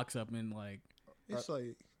open the box up and like It's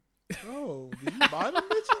like, bro, did you buy them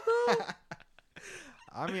bitches, bro?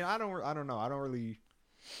 I mean, I don't know. I don't really.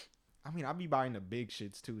 I mean, I be buying the big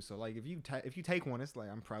shits too. So like, if you take one, it's like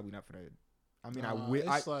I'm probably not for that. I mean,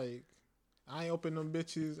 It's like, I ain't open them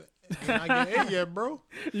bitches and I get ate yet, bro.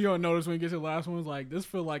 you gonna notice when you get to the last one's like this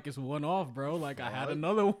feel like it's one off, bro. Like I had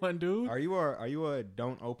another one, dude. Are you a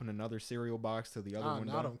don't open another cereal box till the other one?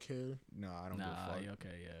 I don't care. No, I don't give a fuck.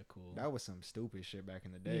 Okay, yeah, cool. That was some stupid shit back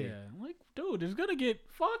in the day. Yeah, I'm like, dude, it's gonna get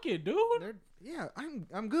fucking, dude. Yeah,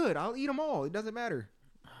 I'm good. I'll eat them all. It doesn't matter.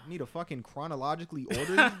 I need to fucking chronologically order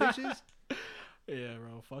these bitches. Yeah,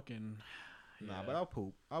 bro, fucking. Nah, Yeah. but I'll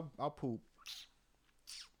poop. I'll poop.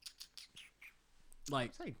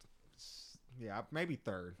 Like, Say, yeah, maybe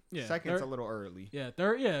third. Yeah, Second's third- a little early. yeah,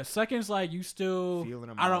 third, yeah, second's like you still. Feeling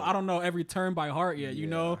them I out. don't know every turn by heart yet. You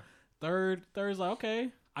know, Yeah. third's like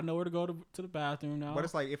okay, I know where to go to the bathroom now. But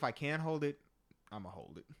it's like if I can't hold it, I'ma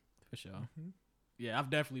hold it. for sure. Mm-hmm. Yeah, I've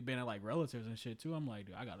definitely been at like relatives and shit too. I'm like,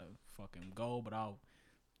 dude, I gotta fucking go, but I'll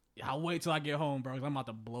wait till I get home, bro. Cause I'm about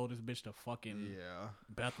to blow this bitch to fucking Yeah.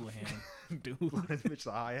 Bethlehem, dude. This bitch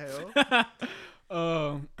the high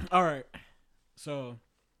hell. All right. So,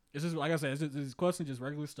 this is like I said. This is question just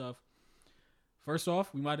regular stuff. First off,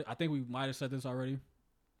 I think we might have said this already.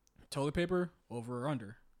 Toilet paper over or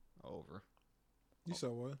under? Over. You said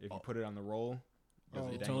what? If you put it on the roll, does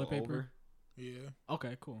it toilet dangle paper? over? Yeah.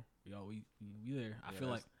 Okay, cool. Yo, we there. I Yeah,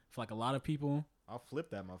 feel like a lot of people. I'll flip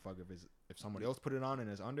that motherfucker if somebody else put it on and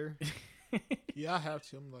it's under. Yeah, I have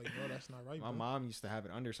to. I'm like, bro, that's not right, My bro. mom used to have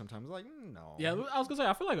it under sometimes. Like, no. Yeah, I was gonna say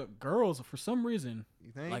I feel like girls for some reason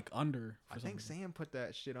You think? like under. I For some think reason. Sam put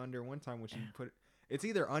that shit under one time when she put it. It's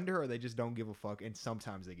either under or they just don't give a fuck, and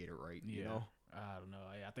sometimes they get it right. Yeah. You know. I don't know.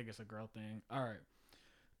 Yeah, I think it's a girl thing. All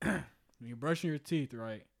right. When you're brushing your teeth,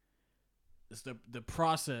 right? It's the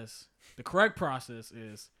process. The correct process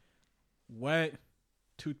is wet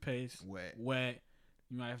toothpaste. Wet.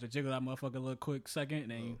 You might have to jiggle that motherfucker a little quick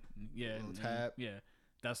second, and then little tap. Yeah,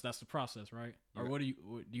 that's the process, right? Or Yeah. what do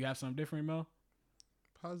you have something different, Mel?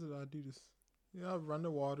 Positive, I do this. Yeah, I run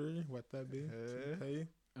the water, wet that bitch. Hey,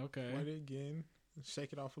 Okay. wet it again,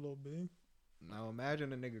 shake it off a little bit. Now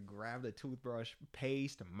imagine a nigga grab the toothbrush,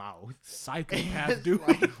 paste, mouth. Psychopath, It's dude.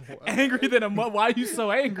 like, what? Angry than a mother. Why are you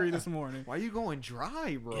so angry this morning? Why you going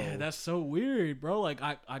dry, bro? Yeah, that's so weird, bro. Like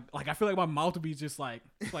I feel like my mouth would be just like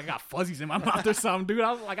I got fuzzies in my mouth or something, dude.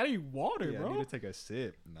 I was like, I need water, yeah, bro. I need to take a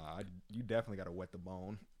sip. Nah, you definitely gotta wet the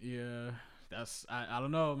bone. Yeah, I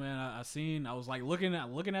don't know, man. I was like looking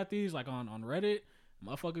at these like on Reddit.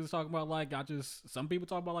 Motherfuckers talking about like some people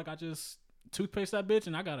talk about like I just toothpaste that bitch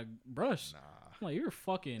and I got a brush. Nah. I'm like, you're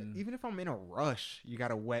fucking. Even if I'm in a rush, you got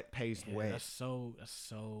to wet paste wet. That's so.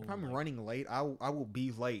 If I'm running late, I will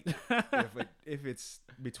be late if it's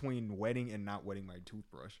between wetting and not wetting my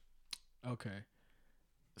toothbrush. Okay.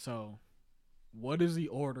 So, what is the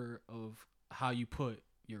order of how you put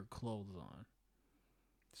your clothes on?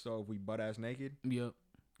 So if we butt ass naked? Yep.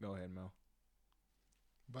 Go ahead, Mel.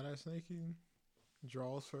 Butt ass naked,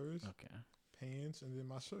 drawers first. Okay. Pants, and then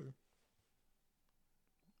my shirt.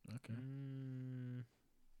 Okay.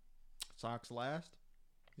 Socks last?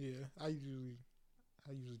 Yeah, I usually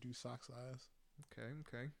do socks last.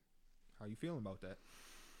 Okay. How you feeling about that?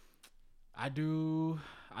 I do.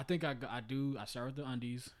 I think I do. I start with the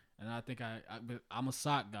undies, and I think I'm a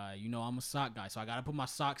sock guy. You know, I'm a sock guy, so I gotta put my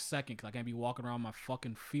socks second because I can't be walking around with my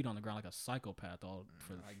fucking feet on the ground like a psychopath all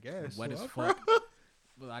for I guess wet as fuck.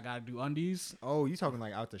 But I gotta do undies. Oh, you talking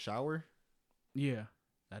like out the shower? Yeah,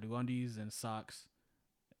 I do undies and socks,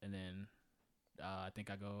 and then I think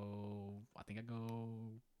I go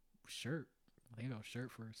shirt. I think I go shirt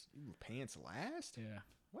first. Ooh, pants last? Yeah.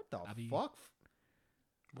 What the I be- fuck?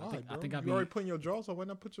 Why, I think you already putting your drawers on. Why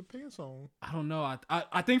not put your pants on? I don't know.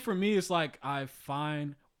 I think for me it's like I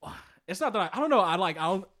find it's not that I don't know.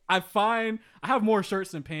 I have more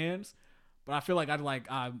shirts than pants, but I feel like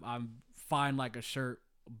I find like a shirt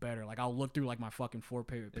better. Like I'll look through like my fucking 4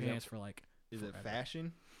 pair of pants for like. Is it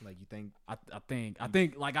fashion? Like you think? I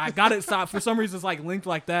think like I got it. For some reason it's like linked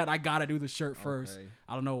like that. I gotta do the shirt first. Okay.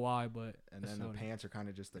 I don't know why, but And then the pants are kind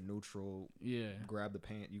of just the neutral. Yeah. Grab the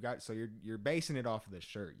pant. So you're basing it off of the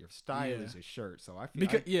shirt. Your style is a shirt. So I feel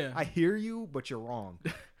I hear you, but you're wrong.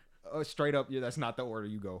 Straight up, that's not the order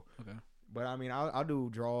you go. Okay. But I mean, I'll do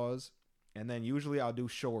drawers, and then usually I'll do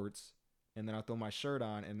shorts, and then I'll throw my shirt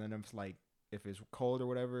on, and then if it's cold or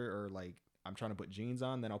whatever, or like I'm trying to put jeans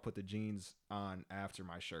on, then I'll put the jeans on after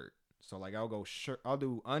my shirt. So like I'll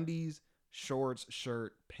do undies, shorts,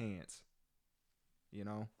 shirt, pants. You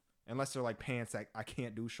know, unless they're like pants that I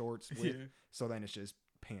can't do shorts with. Yeah. So then it's just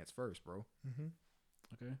pants first, bro. Mm-hmm.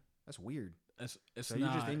 Okay. That's weird. It's so you're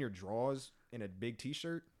just in your drawers in a big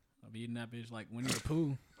t-shirt. I'll be eating that bitch like Winnie the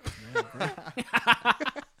Pooh. Yeah, bro.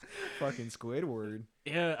 Fucking Squidward.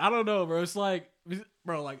 Yeah, I don't know, bro. It's like,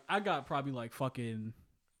 bro, like I got fucking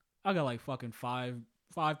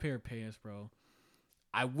five pair of pants, bro.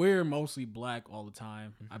 I wear mostly black all the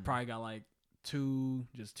time. Mm-hmm. I probably got like two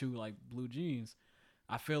like blue jeans.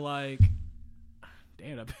 I feel like,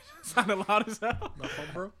 damn, that bitch sounded loud as hell. No fun,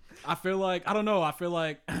 bro. I feel like, I don't know. I feel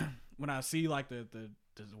like when I see like the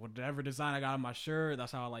whatever design I got on my shirt,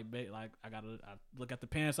 that's how I I look at the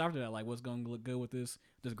pants after that. Like, what's gonna look good with this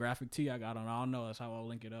graphic tee I got on? I don't know. That's how I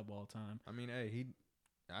link it up all the time. I mean, hey,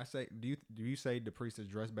 I say, do you say the priest is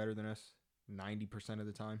dressed better than us 90% of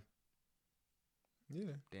the time?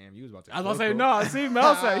 Yeah. Damn, you was about to. I was gonna say no. I see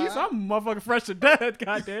Mel say he's some motherfucking fresh to death.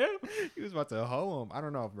 Goddamn. He was about to hoe him. I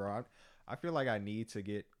don't know, bro. I feel like I need to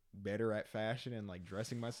get better at fashion and like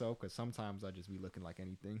dressing myself because sometimes I just be looking like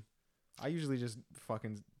anything. I usually just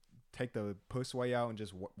fucking take the puss way out and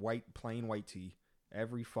just plain white tee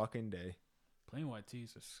every fucking day. Plain white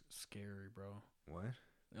tees are scary, bro. What?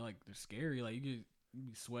 They're scary. Like you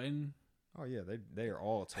be sweating. Oh yeah, they are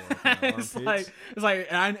all torn up in it's like,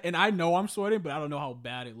 and I know I'm sweating, but I don't know how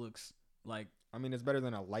bad it looks. Like, I mean, it's better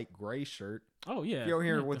than a light gray shirt. Oh yeah, if you're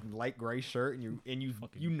here with light gray shirt and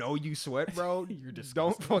you know you sweat, bro. You're just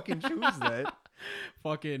don't fucking choose that.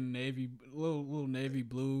 Fucking little navy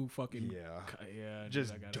blue. Fucking yeah.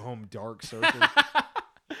 Just dumb dark circles.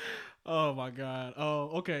 Oh my god.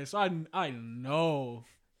 Oh, okay. So I know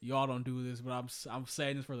y'all don't do this, but I'm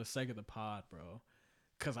saying this for the sake of the pod, bro.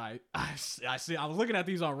 Cause I see. I was looking at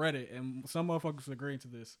these on Reddit, and some motherfuckers agreeing to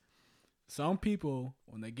this. Some people,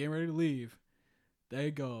 when they get ready to leave,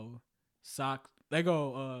 they go sock,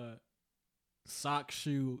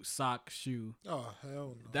 shoe. Oh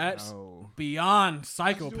hell no! That's beyond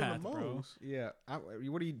psychopath, bro. Yeah.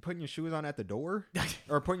 What are you putting your shoes on at the door,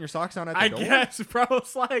 or putting your socks on at the door? I guess, bro.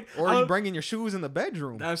 It's like, or are you bringing your shoes in the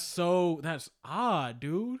bedroom? That's odd,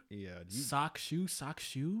 dude. Yeah. Sock, shoe.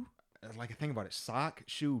 Like, think about it. Sock,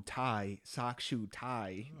 shoe, tie. Sock, shoe,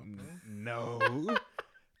 tie. No.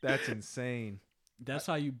 That's insane. That's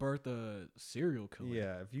how you birth a serial killer.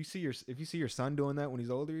 Yeah, if you see your son doing that when he's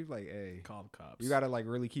older, you're like, hey, call the cops. You gotta like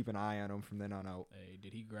really keep an eye on him from then on out. Hey,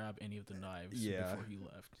 did he grab any of the knives before he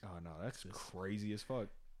left? Oh no, that's crazy as fuck,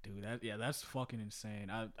 dude. That's fucking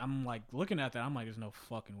insane. I'm like looking at that. I'm like, there's no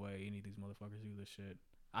fucking way any of these motherfuckers do this shit.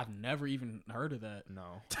 I've never even heard of that.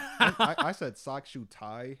 No. I said sock, shoe,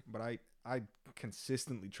 tie, but I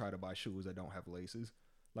consistently try to buy shoes that don't have laces.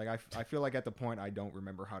 Like, I feel like at the point I don't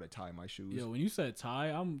remember how to tie my shoes. Yo, when you said tie,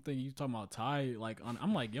 I'm thinking you talking about tie. Like,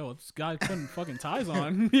 I'm like, yo, this guy putting fucking ties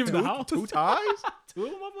on. Even the house. 2 ties? 2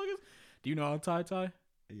 of them motherfuckers? Do you know how to tie?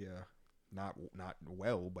 Yeah. Not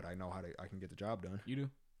well, but I know I can get the job done. You do?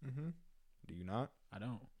 Mm-hmm. Do you not? I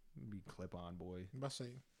don't. Be clip on, boy. I'm about to say,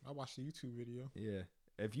 I watched the YouTube video. Yeah.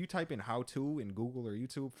 If you type in how to in Google or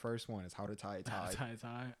YouTube, first one is how to tie a tie.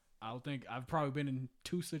 Tie. I don't think I've probably been in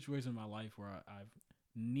 2 situations in my life where I've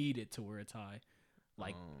needed to wear a tie.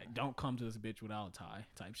 Like, don't come to this bitch without a tie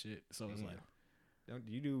type shit. So it's like, don't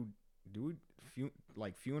you do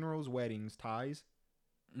like funerals, weddings, ties?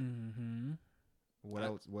 Mm-hmm. What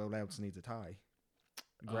else needs a tie?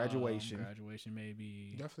 Graduation. Graduation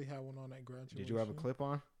maybe. Definitely had one on that graduation. Did you have a clip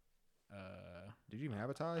on? Did you even have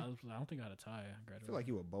a tie? I don't think I had a tie. I feel like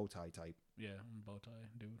you a bow tie type. Yeah, I'm a bow tie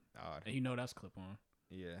dude. Odd. And you know that's clip on.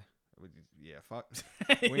 Yeah, fuck.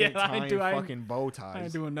 We ain't tying fucking bow ties. I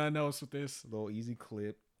ain't doing nothing else with this. Little easy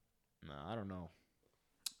clip. Nah, I don't know.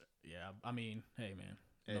 Yeah, I mean, hey man,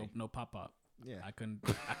 Hey. no pop up. Yeah, I couldn't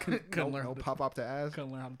learn. No pop up to ass.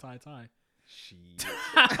 Couldn't learn how to tie a tie. Shit.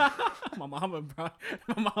 my mom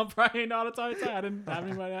probably ain't know how to tie a tie. I didn't have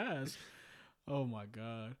anybody to ask. Oh my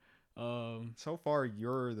god. So far,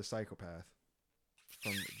 you're the psychopath.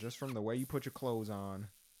 From the way you put your clothes on,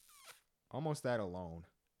 almost that alone.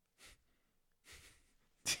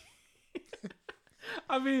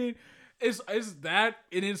 I mean, it's that.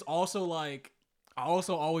 It is also like, I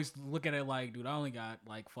also always look at it like, dude, I only got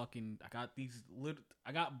like fucking, I got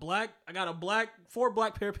 4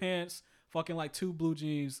 black pair of pants, fucking like 2 blue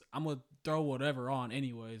jeans. I'm gonna throw whatever on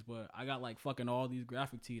anyways, but I got like fucking all these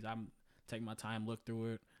graphic tees. I'm taking my time, look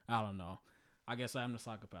through it. I don't know. I guess I'm the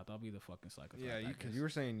psychopath. I'll be the fucking psychopath. Yeah, because you were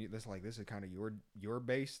saying this is kind of your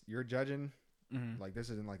base. You're judging. Mm-hmm. Like, this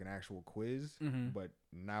isn't like an actual quiz, Mm-hmm. but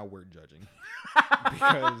now we're judging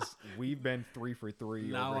because we've been 3 for 3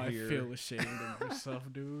 now over I here. feel ashamed of myself,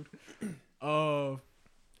 dude.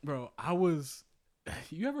 Bro, I was.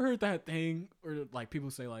 You ever heard that thing where like people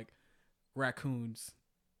say like raccoons?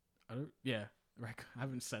 Yeah, I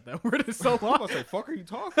haven't said that word in so long. I was like, "Fuck, are you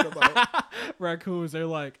talking about?" Raccoons. They're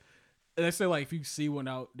like, they say like if you see one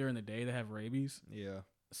out during the day, they have rabies. Yeah,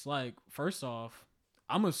 It's like, first off,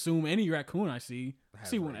 I'm assume any raccoon I see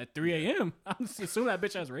one at 3 a.m. I'm assuming that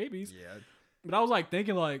bitch has rabies. yeah. But I was like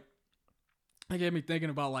thinking like, it gave me thinking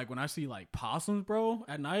about like when I see like possums, bro,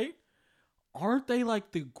 at night. Aren't they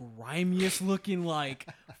like the grimiest looking like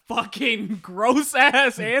fucking gross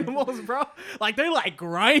ass animals, bro? Like they like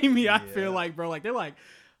grimy. I feel like, bro. Like they're like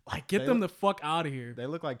get them the fuck out of here. They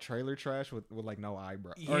look like trailer trash with like no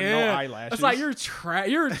eyebrow Yeah, or no eyelashes. it's like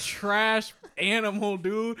you're a trash animal,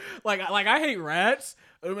 dude. Like I hate rats.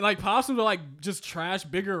 I mean, like possums are like just trash,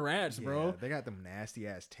 bigger rats, bro. Yeah, they got them nasty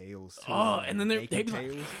ass tails too. Oh, and then they be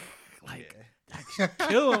tails. like Yeah.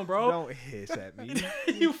 kill them, bro. Don't hiss at me.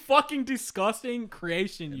 You fucking disgusting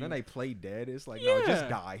creation. And you. then they play dead. It's like, Yeah, no, just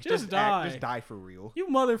die. just die. Just die for real. You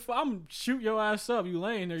motherfucker! I'm shoot your ass up. You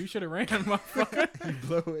laying there. You should have ran, motherfucker.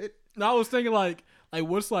 You blew it. No, I was thinking like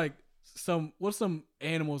what's some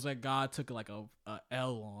animals that God took like a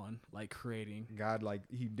L on, like creating. God, like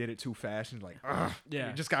he did it too fast and like, ugh. Yeah.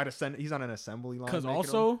 You just got to send. He's on an assembly line. Because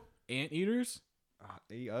also anteaters,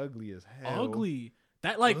 they ugly as hell. ugly.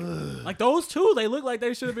 That like those two, they look like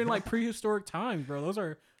they should have been like prehistoric times, bro. Those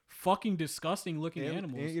are fucking disgusting looking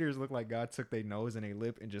animals. Anteaters look like God took their nose and their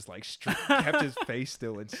lip and just like kept his face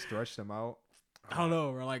still and stretched them out. I don't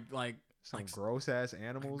know, bro. Like Some gross ass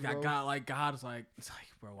animals. Bro. God is like, it's like,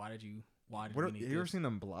 bro, why did you need you ever this? seen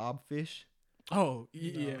them blobfish? Oh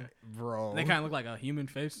yeah, bro. They kind of look like a human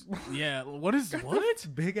face. Yeah, what?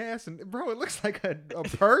 Big ass and bro, it looks like a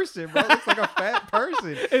person, bro. It looks like a fat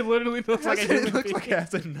person. It literally looks like a human it looks being. like it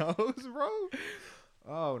has a nose, bro.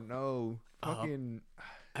 Oh no, fucking.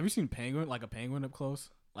 Have you seen a penguin up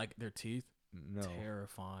close? Like their teeth. No.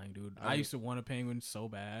 Terrifying, dude. I used to want a penguin so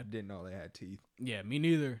bad. Didn't know they had teeth. Yeah, me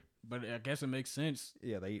neither. But I guess it makes sense.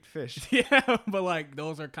 Yeah, they eat fish. Yeah, but like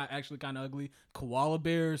those are actually kind of ugly. Koala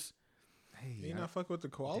bears. Hey, You not fuck with the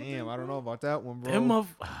koala? damn, thing, I don't bro? know about that one, bro. Them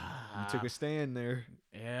You took a stand there.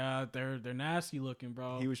 Yeah, they're nasty looking,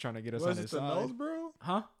 bro. He was trying to get us Was on it his the side. nose, bro?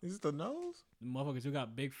 Huh? Is it the nose? The motherfuckers who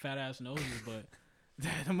got big fat ass noses, but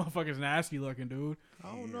the motherfuckers nasty looking, dude. I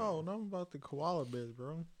don't know. Nothing about the koala bears,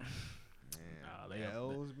 bro. Man, They up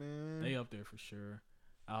L's, man. They up there for sure.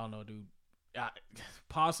 I don't know, dude.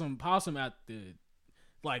 Possum at the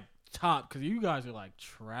like top, because you guys are like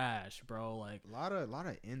trash, bro. Like a lot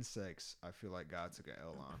of insects. I feel like God took an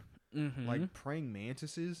L on. like praying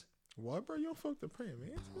mantises. What, bro? You don't fuck the praying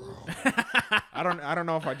man? I don't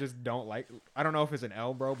know if I just don't like. I don't know if it's an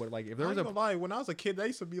L, bro. But like, if there was when I was a kid, they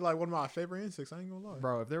used to be like one of my favorite insects. I ain't gonna lie,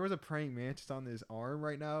 bro. If there was a praying mantis on this arm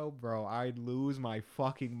right now, bro, I'd lose my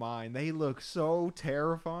fucking mind. They look so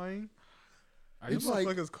terrifying. It's like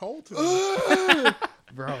it's cold to me.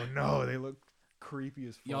 Bro, no, they look creepy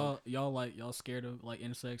as fuck. Y'all scared of like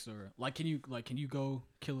insects or like can you go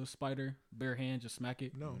kill a spider bare hand, just smack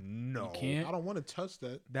it? No, you can't. I don't want to touch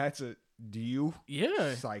that. Do you?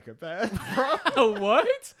 Yeah, Psychopath, bro.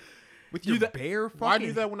 What? With your bare fucking? Why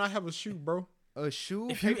do that when I have a shoe, bro? A shoe?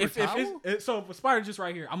 If a spider just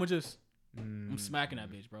right here, I'm smacking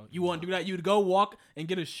that bitch, bro. You want to do that? You'd go walk and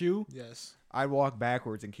get a shoe? Yes. I'd walk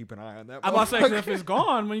backwards and keep an eye on that. I'm about to say, if it's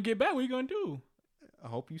gone when you get back, what are you gonna do? I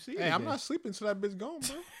hope you see it. Hey, again. I'm not sleeping till that bitch gone,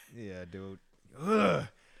 bro. Yeah, dude. Ugh.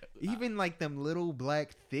 Even like them little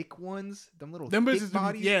black thick ones, them thick bitches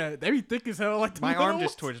bodies. Yeah, they be thick as hell. Like my arm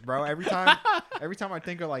just twitched, bro. Every time I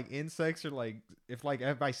think of like insects or like if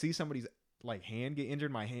I see somebody's like hand get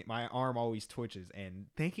injured, my arm always twitches. And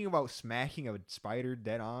thinking about smacking a spider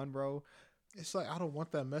dead on, bro. It's like I don't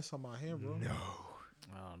want that mess on my hand, bro. No.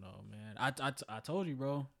 I don't know, man. I told you,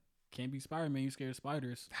 bro. Can't be Spider-Man. You scared of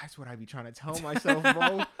spiders. That's what I be trying to tell myself,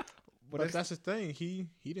 bro. But that's the thing. He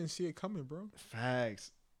didn't see it coming, bro.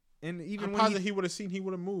 Facts. And even I'm when positive he would have seen, he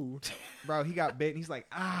would have moved. Bro, he got bit and he's like,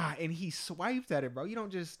 and he swiped at it, bro. You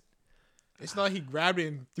don't just. It's not like he grabbed it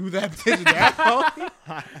and threw that bitch down.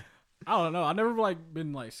 I don't know. I never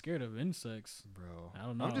been scared of insects, bro. I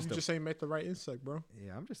don't know. You just ain't met the right insect, bro.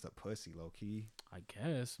 Yeah, I'm just a pussy, low key. I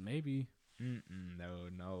guess maybe.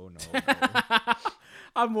 No.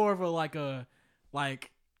 I'm more of a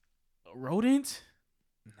rodent.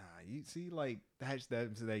 Nah, you see, like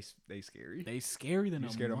they scary. They scary than you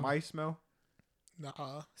scared of mice smell? Nah,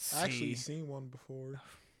 I actually seen one before.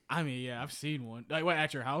 I mean, yeah, I've seen one. Like, what,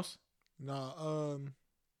 at your house? Nah,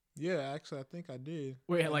 yeah, actually, I think I did.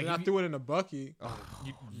 Wait, like I threw it in a bucket. Oh,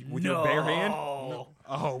 with your bare hand? No.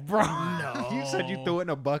 Oh, bro. No. You said you threw it in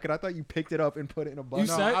a bucket. I thought you picked it up and put it in a bucket.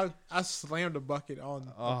 I slammed the bucket on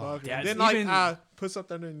the bucket. Yeah, Then I put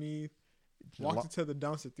something underneath, walked into the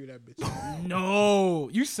dumpster, threw that bitch out. No.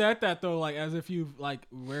 You said that, though, like, as if you've, like,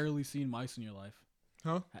 rarely seen mice in your life.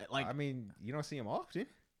 Huh? Like, I mean, you don't see them often.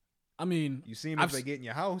 I mean, you see them if they get in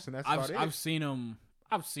your house, and that's about it. I've seen them.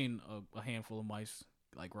 I've seen a handful of mice,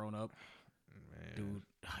 like, grown up. Man.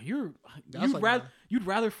 Dude, you'd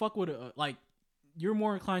rather fuck with you're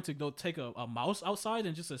more inclined to go take a mouse outside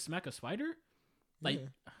than just to smack a spider? Like,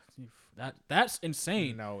 that's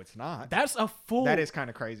insane. No, it's not. That is kind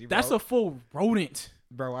of crazy, bro. That's a full rodent.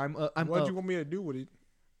 Bro, What'd you want me to do with it?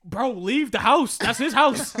 Bro, leave the house. That's his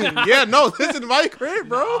house. Yeah, no, this is my crib,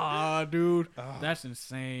 bro. Ah, dude. That's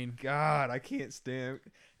insane. God, I can't stand.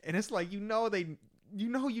 And it's like, you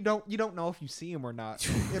don't know if you see him or not.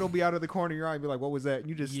 It'll be out of the corner of your eye and be like, what was that? And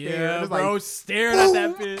you just stare. Yeah, bro, staring at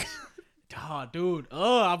that bitch. Dude.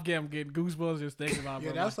 I'm getting goosebumps just thinking about it.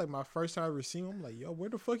 Yeah, that's like my first time ever seeing him. I'm like, yo, where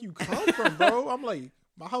the fuck you come from, bro? I'm like,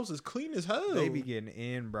 my house is clean as hell. They be getting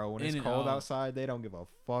in, bro. When it's cold outside, they don't give a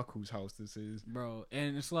fuck whose house this is. Bro,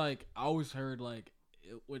 and it's like, I always heard,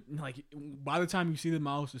 by the time you see the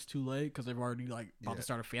mouse, it's too late because they've already, about to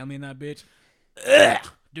start a family in that bitch.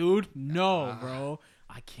 Dude, no, bro.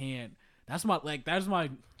 I can't. That's my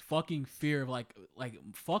fucking fear of,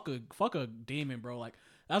 fuck a demon, bro. Like,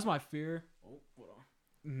 that's my fear. Oh, hold on.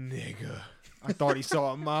 Nigga. I thought he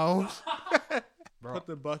saw a mouse. Bro. Put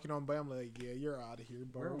the bucket on, but I'm like, yeah, you're out of here,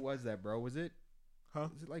 bro. Where was that, bro? Was it? Huh?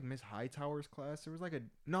 Was it like Miss Hightower's class? There was it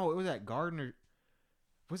was at Gardner.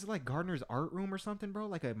 Was it like Gardner's art room or something, bro?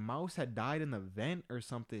 Like a mouse had died in the vent or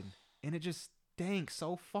something, and it just stank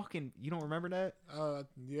so fucking. You don't remember that?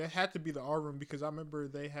 Yeah, it had to be the art room because I remember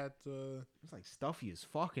they had to. It was like stuffy as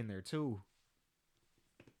fuck in there too.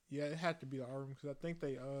 Yeah, it had to be the art room because I think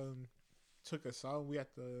they took us out. We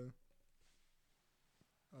had to.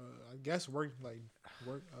 I guess work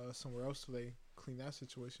somewhere else so they clean that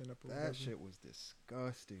situation up. That shit was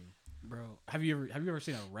disgusting, bro. Have you ever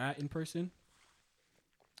seen a rat in person?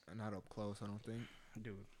 Not up close, I don't think.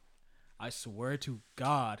 Dude, I swear to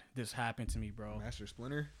God, this happened to me, bro. Master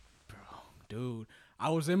Splinter, bro. Dude,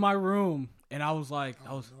 I was in my room and I was like,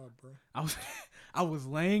 I was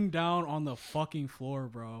laying down on the fucking floor,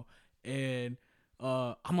 bro, and.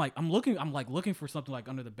 I'm looking for something like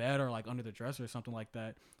under the bed or like under the dresser or something like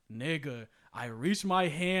that. Nigga, I reached my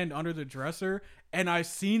hand under the dresser and I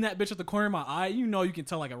seen that bitch at the corner of my eye. You know, you can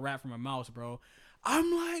tell like a rat from a mouse, bro.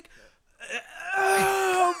 I'm like,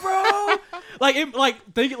 oh, bro. Like it, like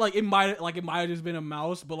it might have just been a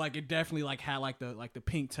mouse, but like it definitely like had like the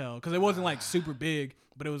pink tail because it wasn't like super big,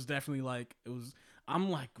 but it was definitely like it was. I'm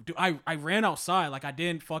like, dude, I ran outside. Like I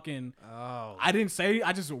didn't fucking. Oh. I didn't say.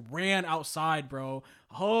 I just ran outside, bro.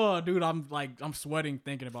 Oh, dude, I'm sweating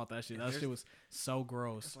thinking about that shit. That shit was so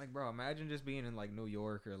gross. It's like, bro, imagine just being in like New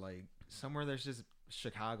York or like somewhere that's just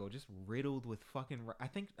Chicago, just riddled with fucking. I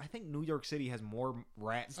think New York City has more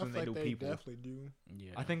rats than they do people. Definitely do.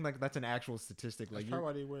 Yeah, I think like that's an actual statistic. That's Like probably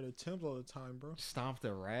why they wear the Timbs all the time, bro. stomp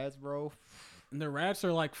the rats, bro. and the rats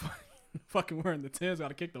are like. Fucking wearing the Timbs,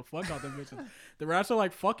 gotta kick the fuck out them bitches. The rats are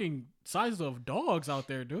like fucking sizes of dogs out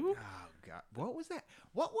there, dude. Oh god, what was that?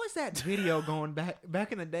 What was that video going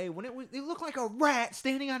back in the day when it looked like a rat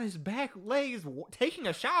standing on his back legs taking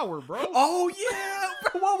a shower, bro? Oh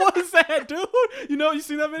yeah, bro, what was that, dude? You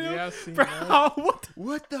seen that video? Yeah, I seen bro, that.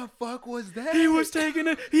 What the fuck was that? He was taking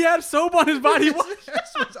it. He had soap on his body.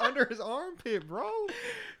 This was under his armpit, bro.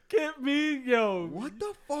 Get me, yo. What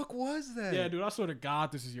the fuck was that? Yeah, dude. I swear to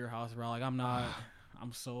God, this is your house, bro. Like I'm not.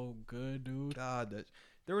 I'm so good, dude. God,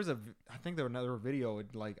 there was I think there was another video.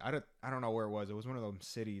 Like I don't know where it was. It was one of those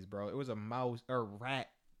cities, bro. It was a mouse or rat,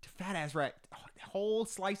 fat ass rat, whole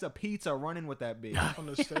slice of pizza running with that bitch On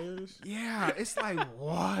the stairs. Yeah, it's like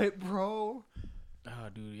what, bro? Oh,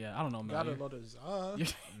 dude. Yeah, I don't know, man. Gotta love his eye.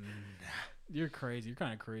 You're crazy. You're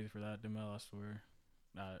kind of crazy for that, Demel. I swear.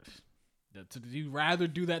 You'd rather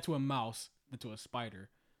do that to a mouse than to a spider.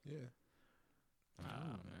 Yeah. Oh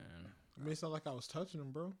man. I mean, it's not like I was touching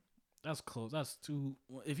him, bro. That's close. That's too.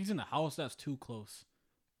 If he's in the house, that's too close.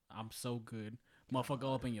 I'm so good. Motherfucker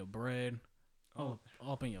all up in your bread. All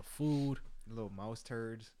up in your food. Little mouse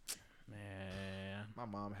turds. Man. My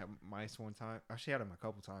mom had mice one time. She had them a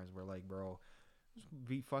couple times where like, bro,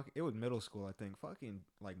 it was middle school, I think. Fucking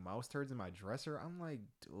like mouse turds in my dresser. I'm like,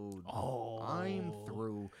 dude, I'm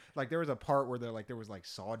through. Like there was a part where there was like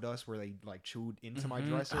sawdust where they like chewed into my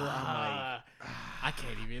dresser. I'm like, I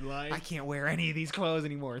can't even like. I can't wear any of these clothes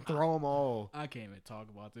anymore. Throw them all. I can't even talk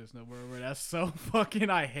about this no more. Bro. That's so fucking.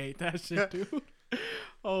 I hate that shit, dude.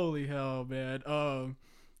 Holy hell, man. All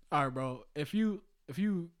right, bro. If you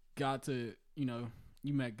got to, you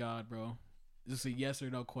met God, bro. Just a yes or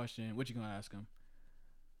no question. What you gonna ask him?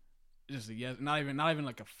 Just a yes, not even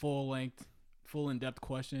like a full in depth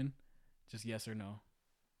question. Just yes or no.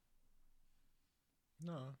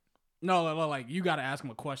 No, like you gotta ask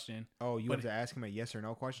him a question. Oh, you have to ask him a yes or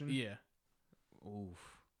no question? Yeah. Oof.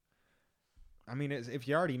 I mean, if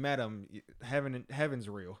you already met him, heaven's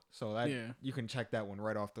real, so that you can check that one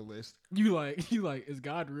right off the list. You like, is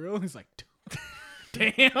God real? He's like,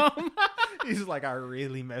 damn. He's like, I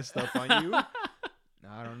really messed up on you.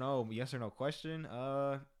 I don't know. Yes or no question.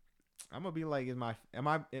 I'm gonna be like, am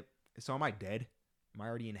I dead? Am I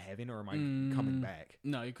already in heaven or am I coming back?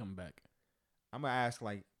 No, you're coming back. I'm gonna ask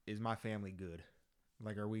like, is my family good?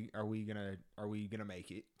 Like, are we gonna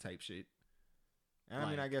make it? Type shit. And I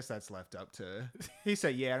mean, I guess that's left up to. He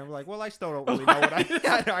said, yeah, and I'm like, well, I still don't really know what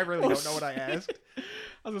I really don't know what I asked.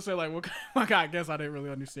 I was gonna say like, what? I guess I didn't really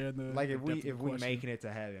understand the. Like, if we making it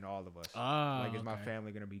to heaven, all of us. Like, is my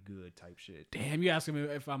family gonna be good? Type shit. Damn, you asking me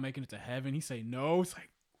if I'm making it to heaven? He say no. It's like,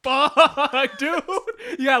 fuck, dude.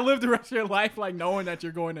 You gotta live the rest of your life like knowing that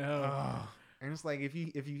you're going to hell. And it's like if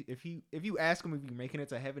you ask him if you're making it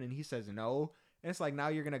to heaven and he says no, and it's like now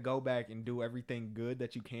you're gonna go back and do everything good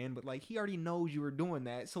that you can, but like he already knows you were doing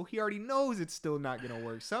that, so he already knows it's still not gonna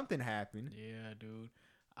work. Something happened. Yeah, dude.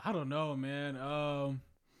 I don't know, man.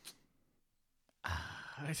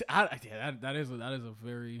 That is a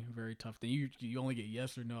very, very tough thing. You only get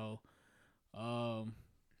yes or no.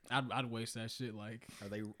 I'd waste that shit. Like,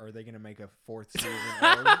 are they gonna make a fourth season?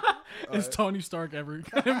 Of, is Tony Stark ever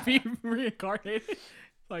gonna be reincarnated?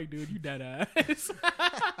 Like, dude, you dead ass.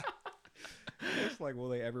 It's like, will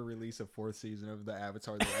they ever release a fourth season of the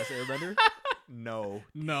Avatar: The Last Airbender? No.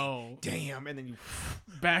 Damn, and then you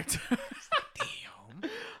back to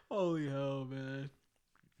damn. Holy hell, man.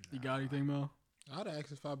 You got anything, Mel? I'd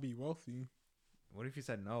ask if I'd be wealthy. What if you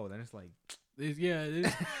said no? Then it's like, it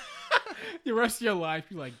is. The rest of your life,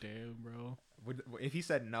 you're like, damn, bro. If he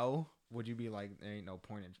said no, would you be like, there ain't no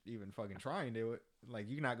point in even fucking trying to do it? Like,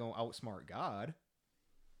 you're not gonna outsmart God.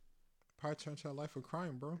 Probably turn to a life of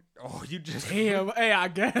crime, bro. Oh, you just damn. Hey, I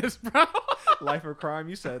guess, bro. Life of crime.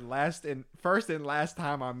 You said first and last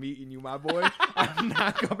time I'm meeting you, my boy. I'm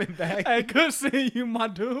not coming back. Hey, good seeing you, my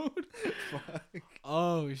dude. Fuck.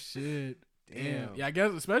 Oh shit. Damn. Yeah, I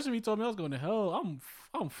guess especially if he told me I was going to hell,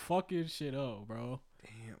 I'm fucking shit up, bro.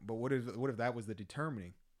 Damn. But what if that was the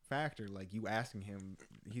determining factor? Like, you asking him,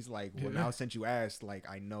 he's like, well, now since you asked, like,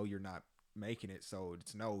 I know you're not making it, so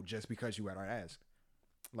it's no, just because you had to ask.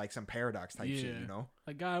 like some paradox type shit, you know?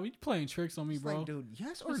 Like, God, you playing tricks on me, It's bro? like, dude,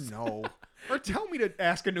 yes or no? Or tell me to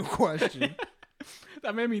ask a new question.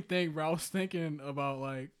 That made me think, bro. I was thinking about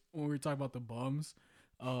like when we were talking about the bums.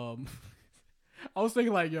 I was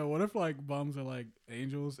thinking like, yo, what if like bums are like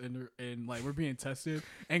angels and like we're being tested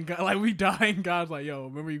and God, like we die and God's like, yo,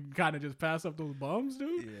 remember you kind of just pass up those bums,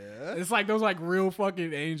 dude? Yeah. It's like those like real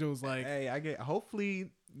fucking angels. Like, Hey, hopefully,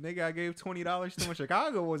 nigga, I gave $20 to him in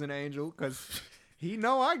Chicago was an angel because he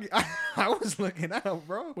know I was looking out,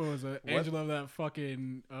 bro. what was it? Angel of that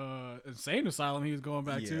fucking insane asylum he was going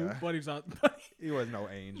back to. Yeah. Buddy's out. He was no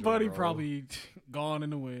angel. Buddy bro. probably gone in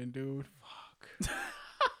the wind, dude. Fuck.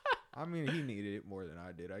 I mean, he needed it more than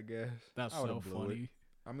I did, I guess. That's I so would've blew funny. it.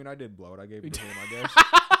 I mean, I did blow it. I gave it to him, I guess.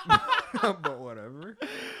 But whatever.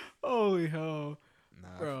 Holy hell.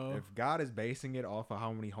 Nah, Bro. if God is basing it off of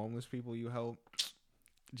how many homeless people you help,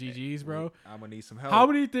 GG's, bro. I'm gonna need some help. How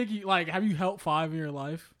many think you like? Have you helped 5 in your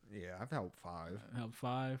life? Yeah, I've helped 5. Helped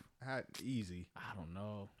 5? Easy. I don't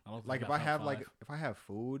know. I don't Like think if I I've have helped like if I have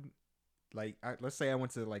food, like let's say I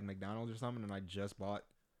went to like McDonald's or something and I just bought,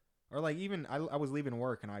 or like even I was leaving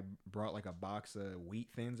work and I brought like a box of wheat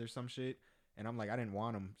thins or some shit. And I'm like, I didn't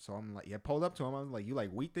want them. So I'm like, yeah, pulled up to him. I was like, you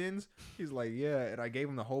like wheat thins? He's like, yeah. And I gave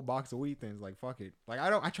him the whole box of wheat thins. Like, fuck it. Like,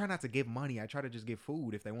 I try not to give money. I try to just give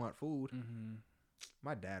food if they want food. Mm-hmm.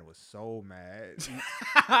 My dad was so mad.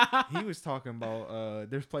 He was talking about,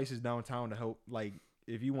 there's places downtown to help. Like,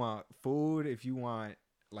 if you want food, if you want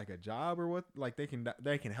like a job or what, like they can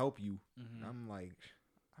help you. Mm-hmm. And I'm like,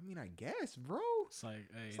 I mean, I guess, bro. It's like,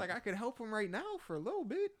 hey, It's like I could help him right now for a little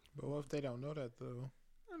bit. But what if they don't know that though?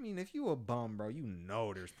 I mean, if you a bum, bro, you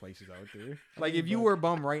know there's places out there. Like, if you were a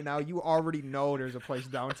bum right now, you already know there's a place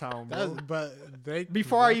downtown, bro.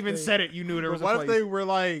 Before I even said it, you knew there was a place. What if they were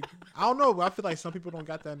like, I don't know, but I feel like some people don't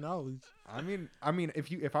got that knowledge. I mean,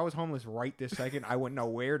 if I was homeless right this second, I wouldn't know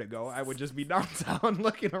where to go. I would just be downtown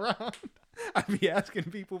looking around. I'd be asking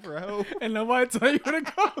people for help. and nobody tell you where to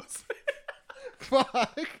go.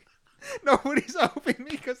 Fuck. Nobody's helping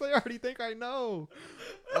me because they already think I know.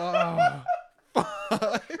 Oh,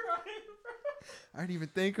 fuck. I didn't even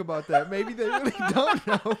think about that. Maybe they really don't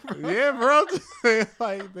know, bro. Yeah, bro.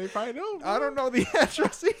 Like, they probably don't. Bro. I don't know the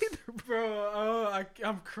address either, Bro,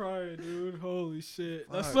 I'm crying, dude. Holy shit.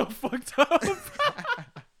 Fuck. That's so fucked up.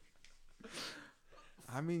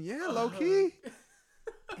 I mean, yeah, low key.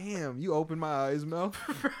 Damn, you opened my eyes, Mel.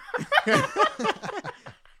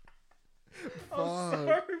 I'm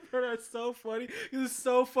sorry, bro. That's so funny. It's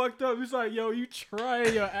so fucked up. It's like, yo, you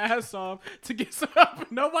trying your ass off to get some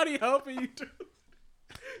help. Nobody helping you, dude.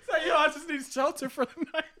 It's like, yo, I just need shelter for the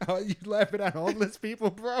night. Oh, you laughing at homeless people,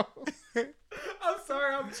 bro? I'm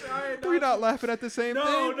sorry. I'm trying. We're not laughing at the same thing,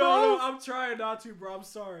 bro. No. I'm trying not to, bro. I'm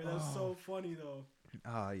sorry. That's so funny, though.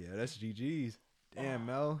 Oh, yeah, that's GG's. Damn,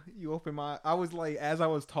 Mel, you opened my... I was like, as I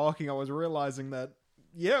was talking, I was realizing that,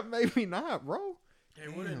 yeah, maybe not, bro. They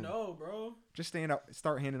wouldn't know, bro. Just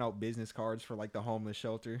start handing out business cards for, like, the homeless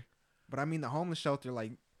shelter. But, I mean, the homeless shelter,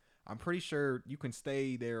 like, I'm pretty sure you can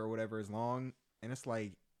stay there or whatever as long... And it's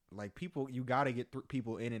like people, you got to get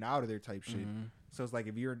people in and out of there type shit. Mm-hmm. So it's like,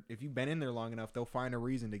 if you've been in there long enough, they'll find a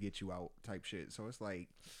reason to get you out type shit. So it's like,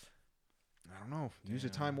 I don't know. Use your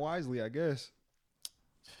time wisely, I guess.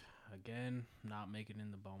 Again, not making it in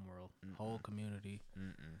the bum world. Whole community.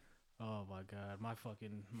 Oh my god, my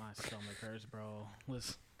stomach hurts, bro.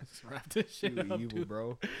 Let's wrap this shit up, evil, dude.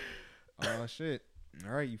 bro. Oh shit.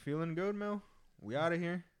 All right, you feeling good, Mel? We out of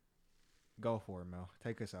here. Go for it, Mel.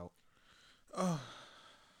 Take us out.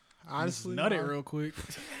 Honestly, nut it real quick.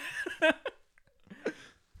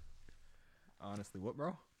 Honestly, what,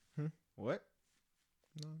 bro? What?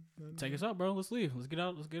 No. Take us out, bro. Let's leave. Let's get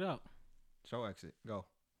out. Show exit. Go.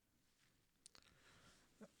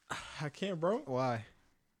 I can't, bro. Why?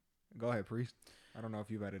 Go ahead, Priest. I don't know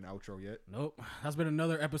if you've had an outro yet. Nope. That's been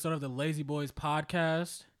another episode of the Lazy Boys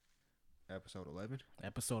podcast. Episode 11.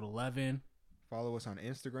 Episode 11. Follow us on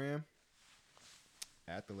Instagram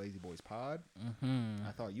at the Lazy Boys Pod.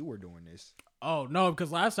 I thought you were doing this. Oh no,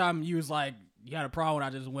 because last time you was like you had a problem when I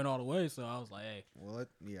just went all the way, so I was like, hey. Well,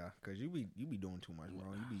 yeah, because you be doing too much, bro.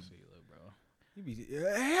 You be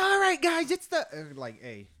bro. Hey, all right, guys, it's the like,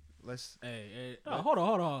 hey, let's. Hey. Oh, hold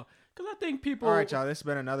on. Because I think people. All right, y'all. This has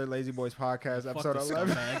been another Lazy Boys podcast, episode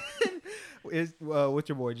 11. It's with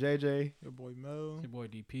your boy JJ, Your boy Mo, your boy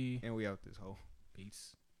DP, and we out this hole.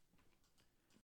 Peace.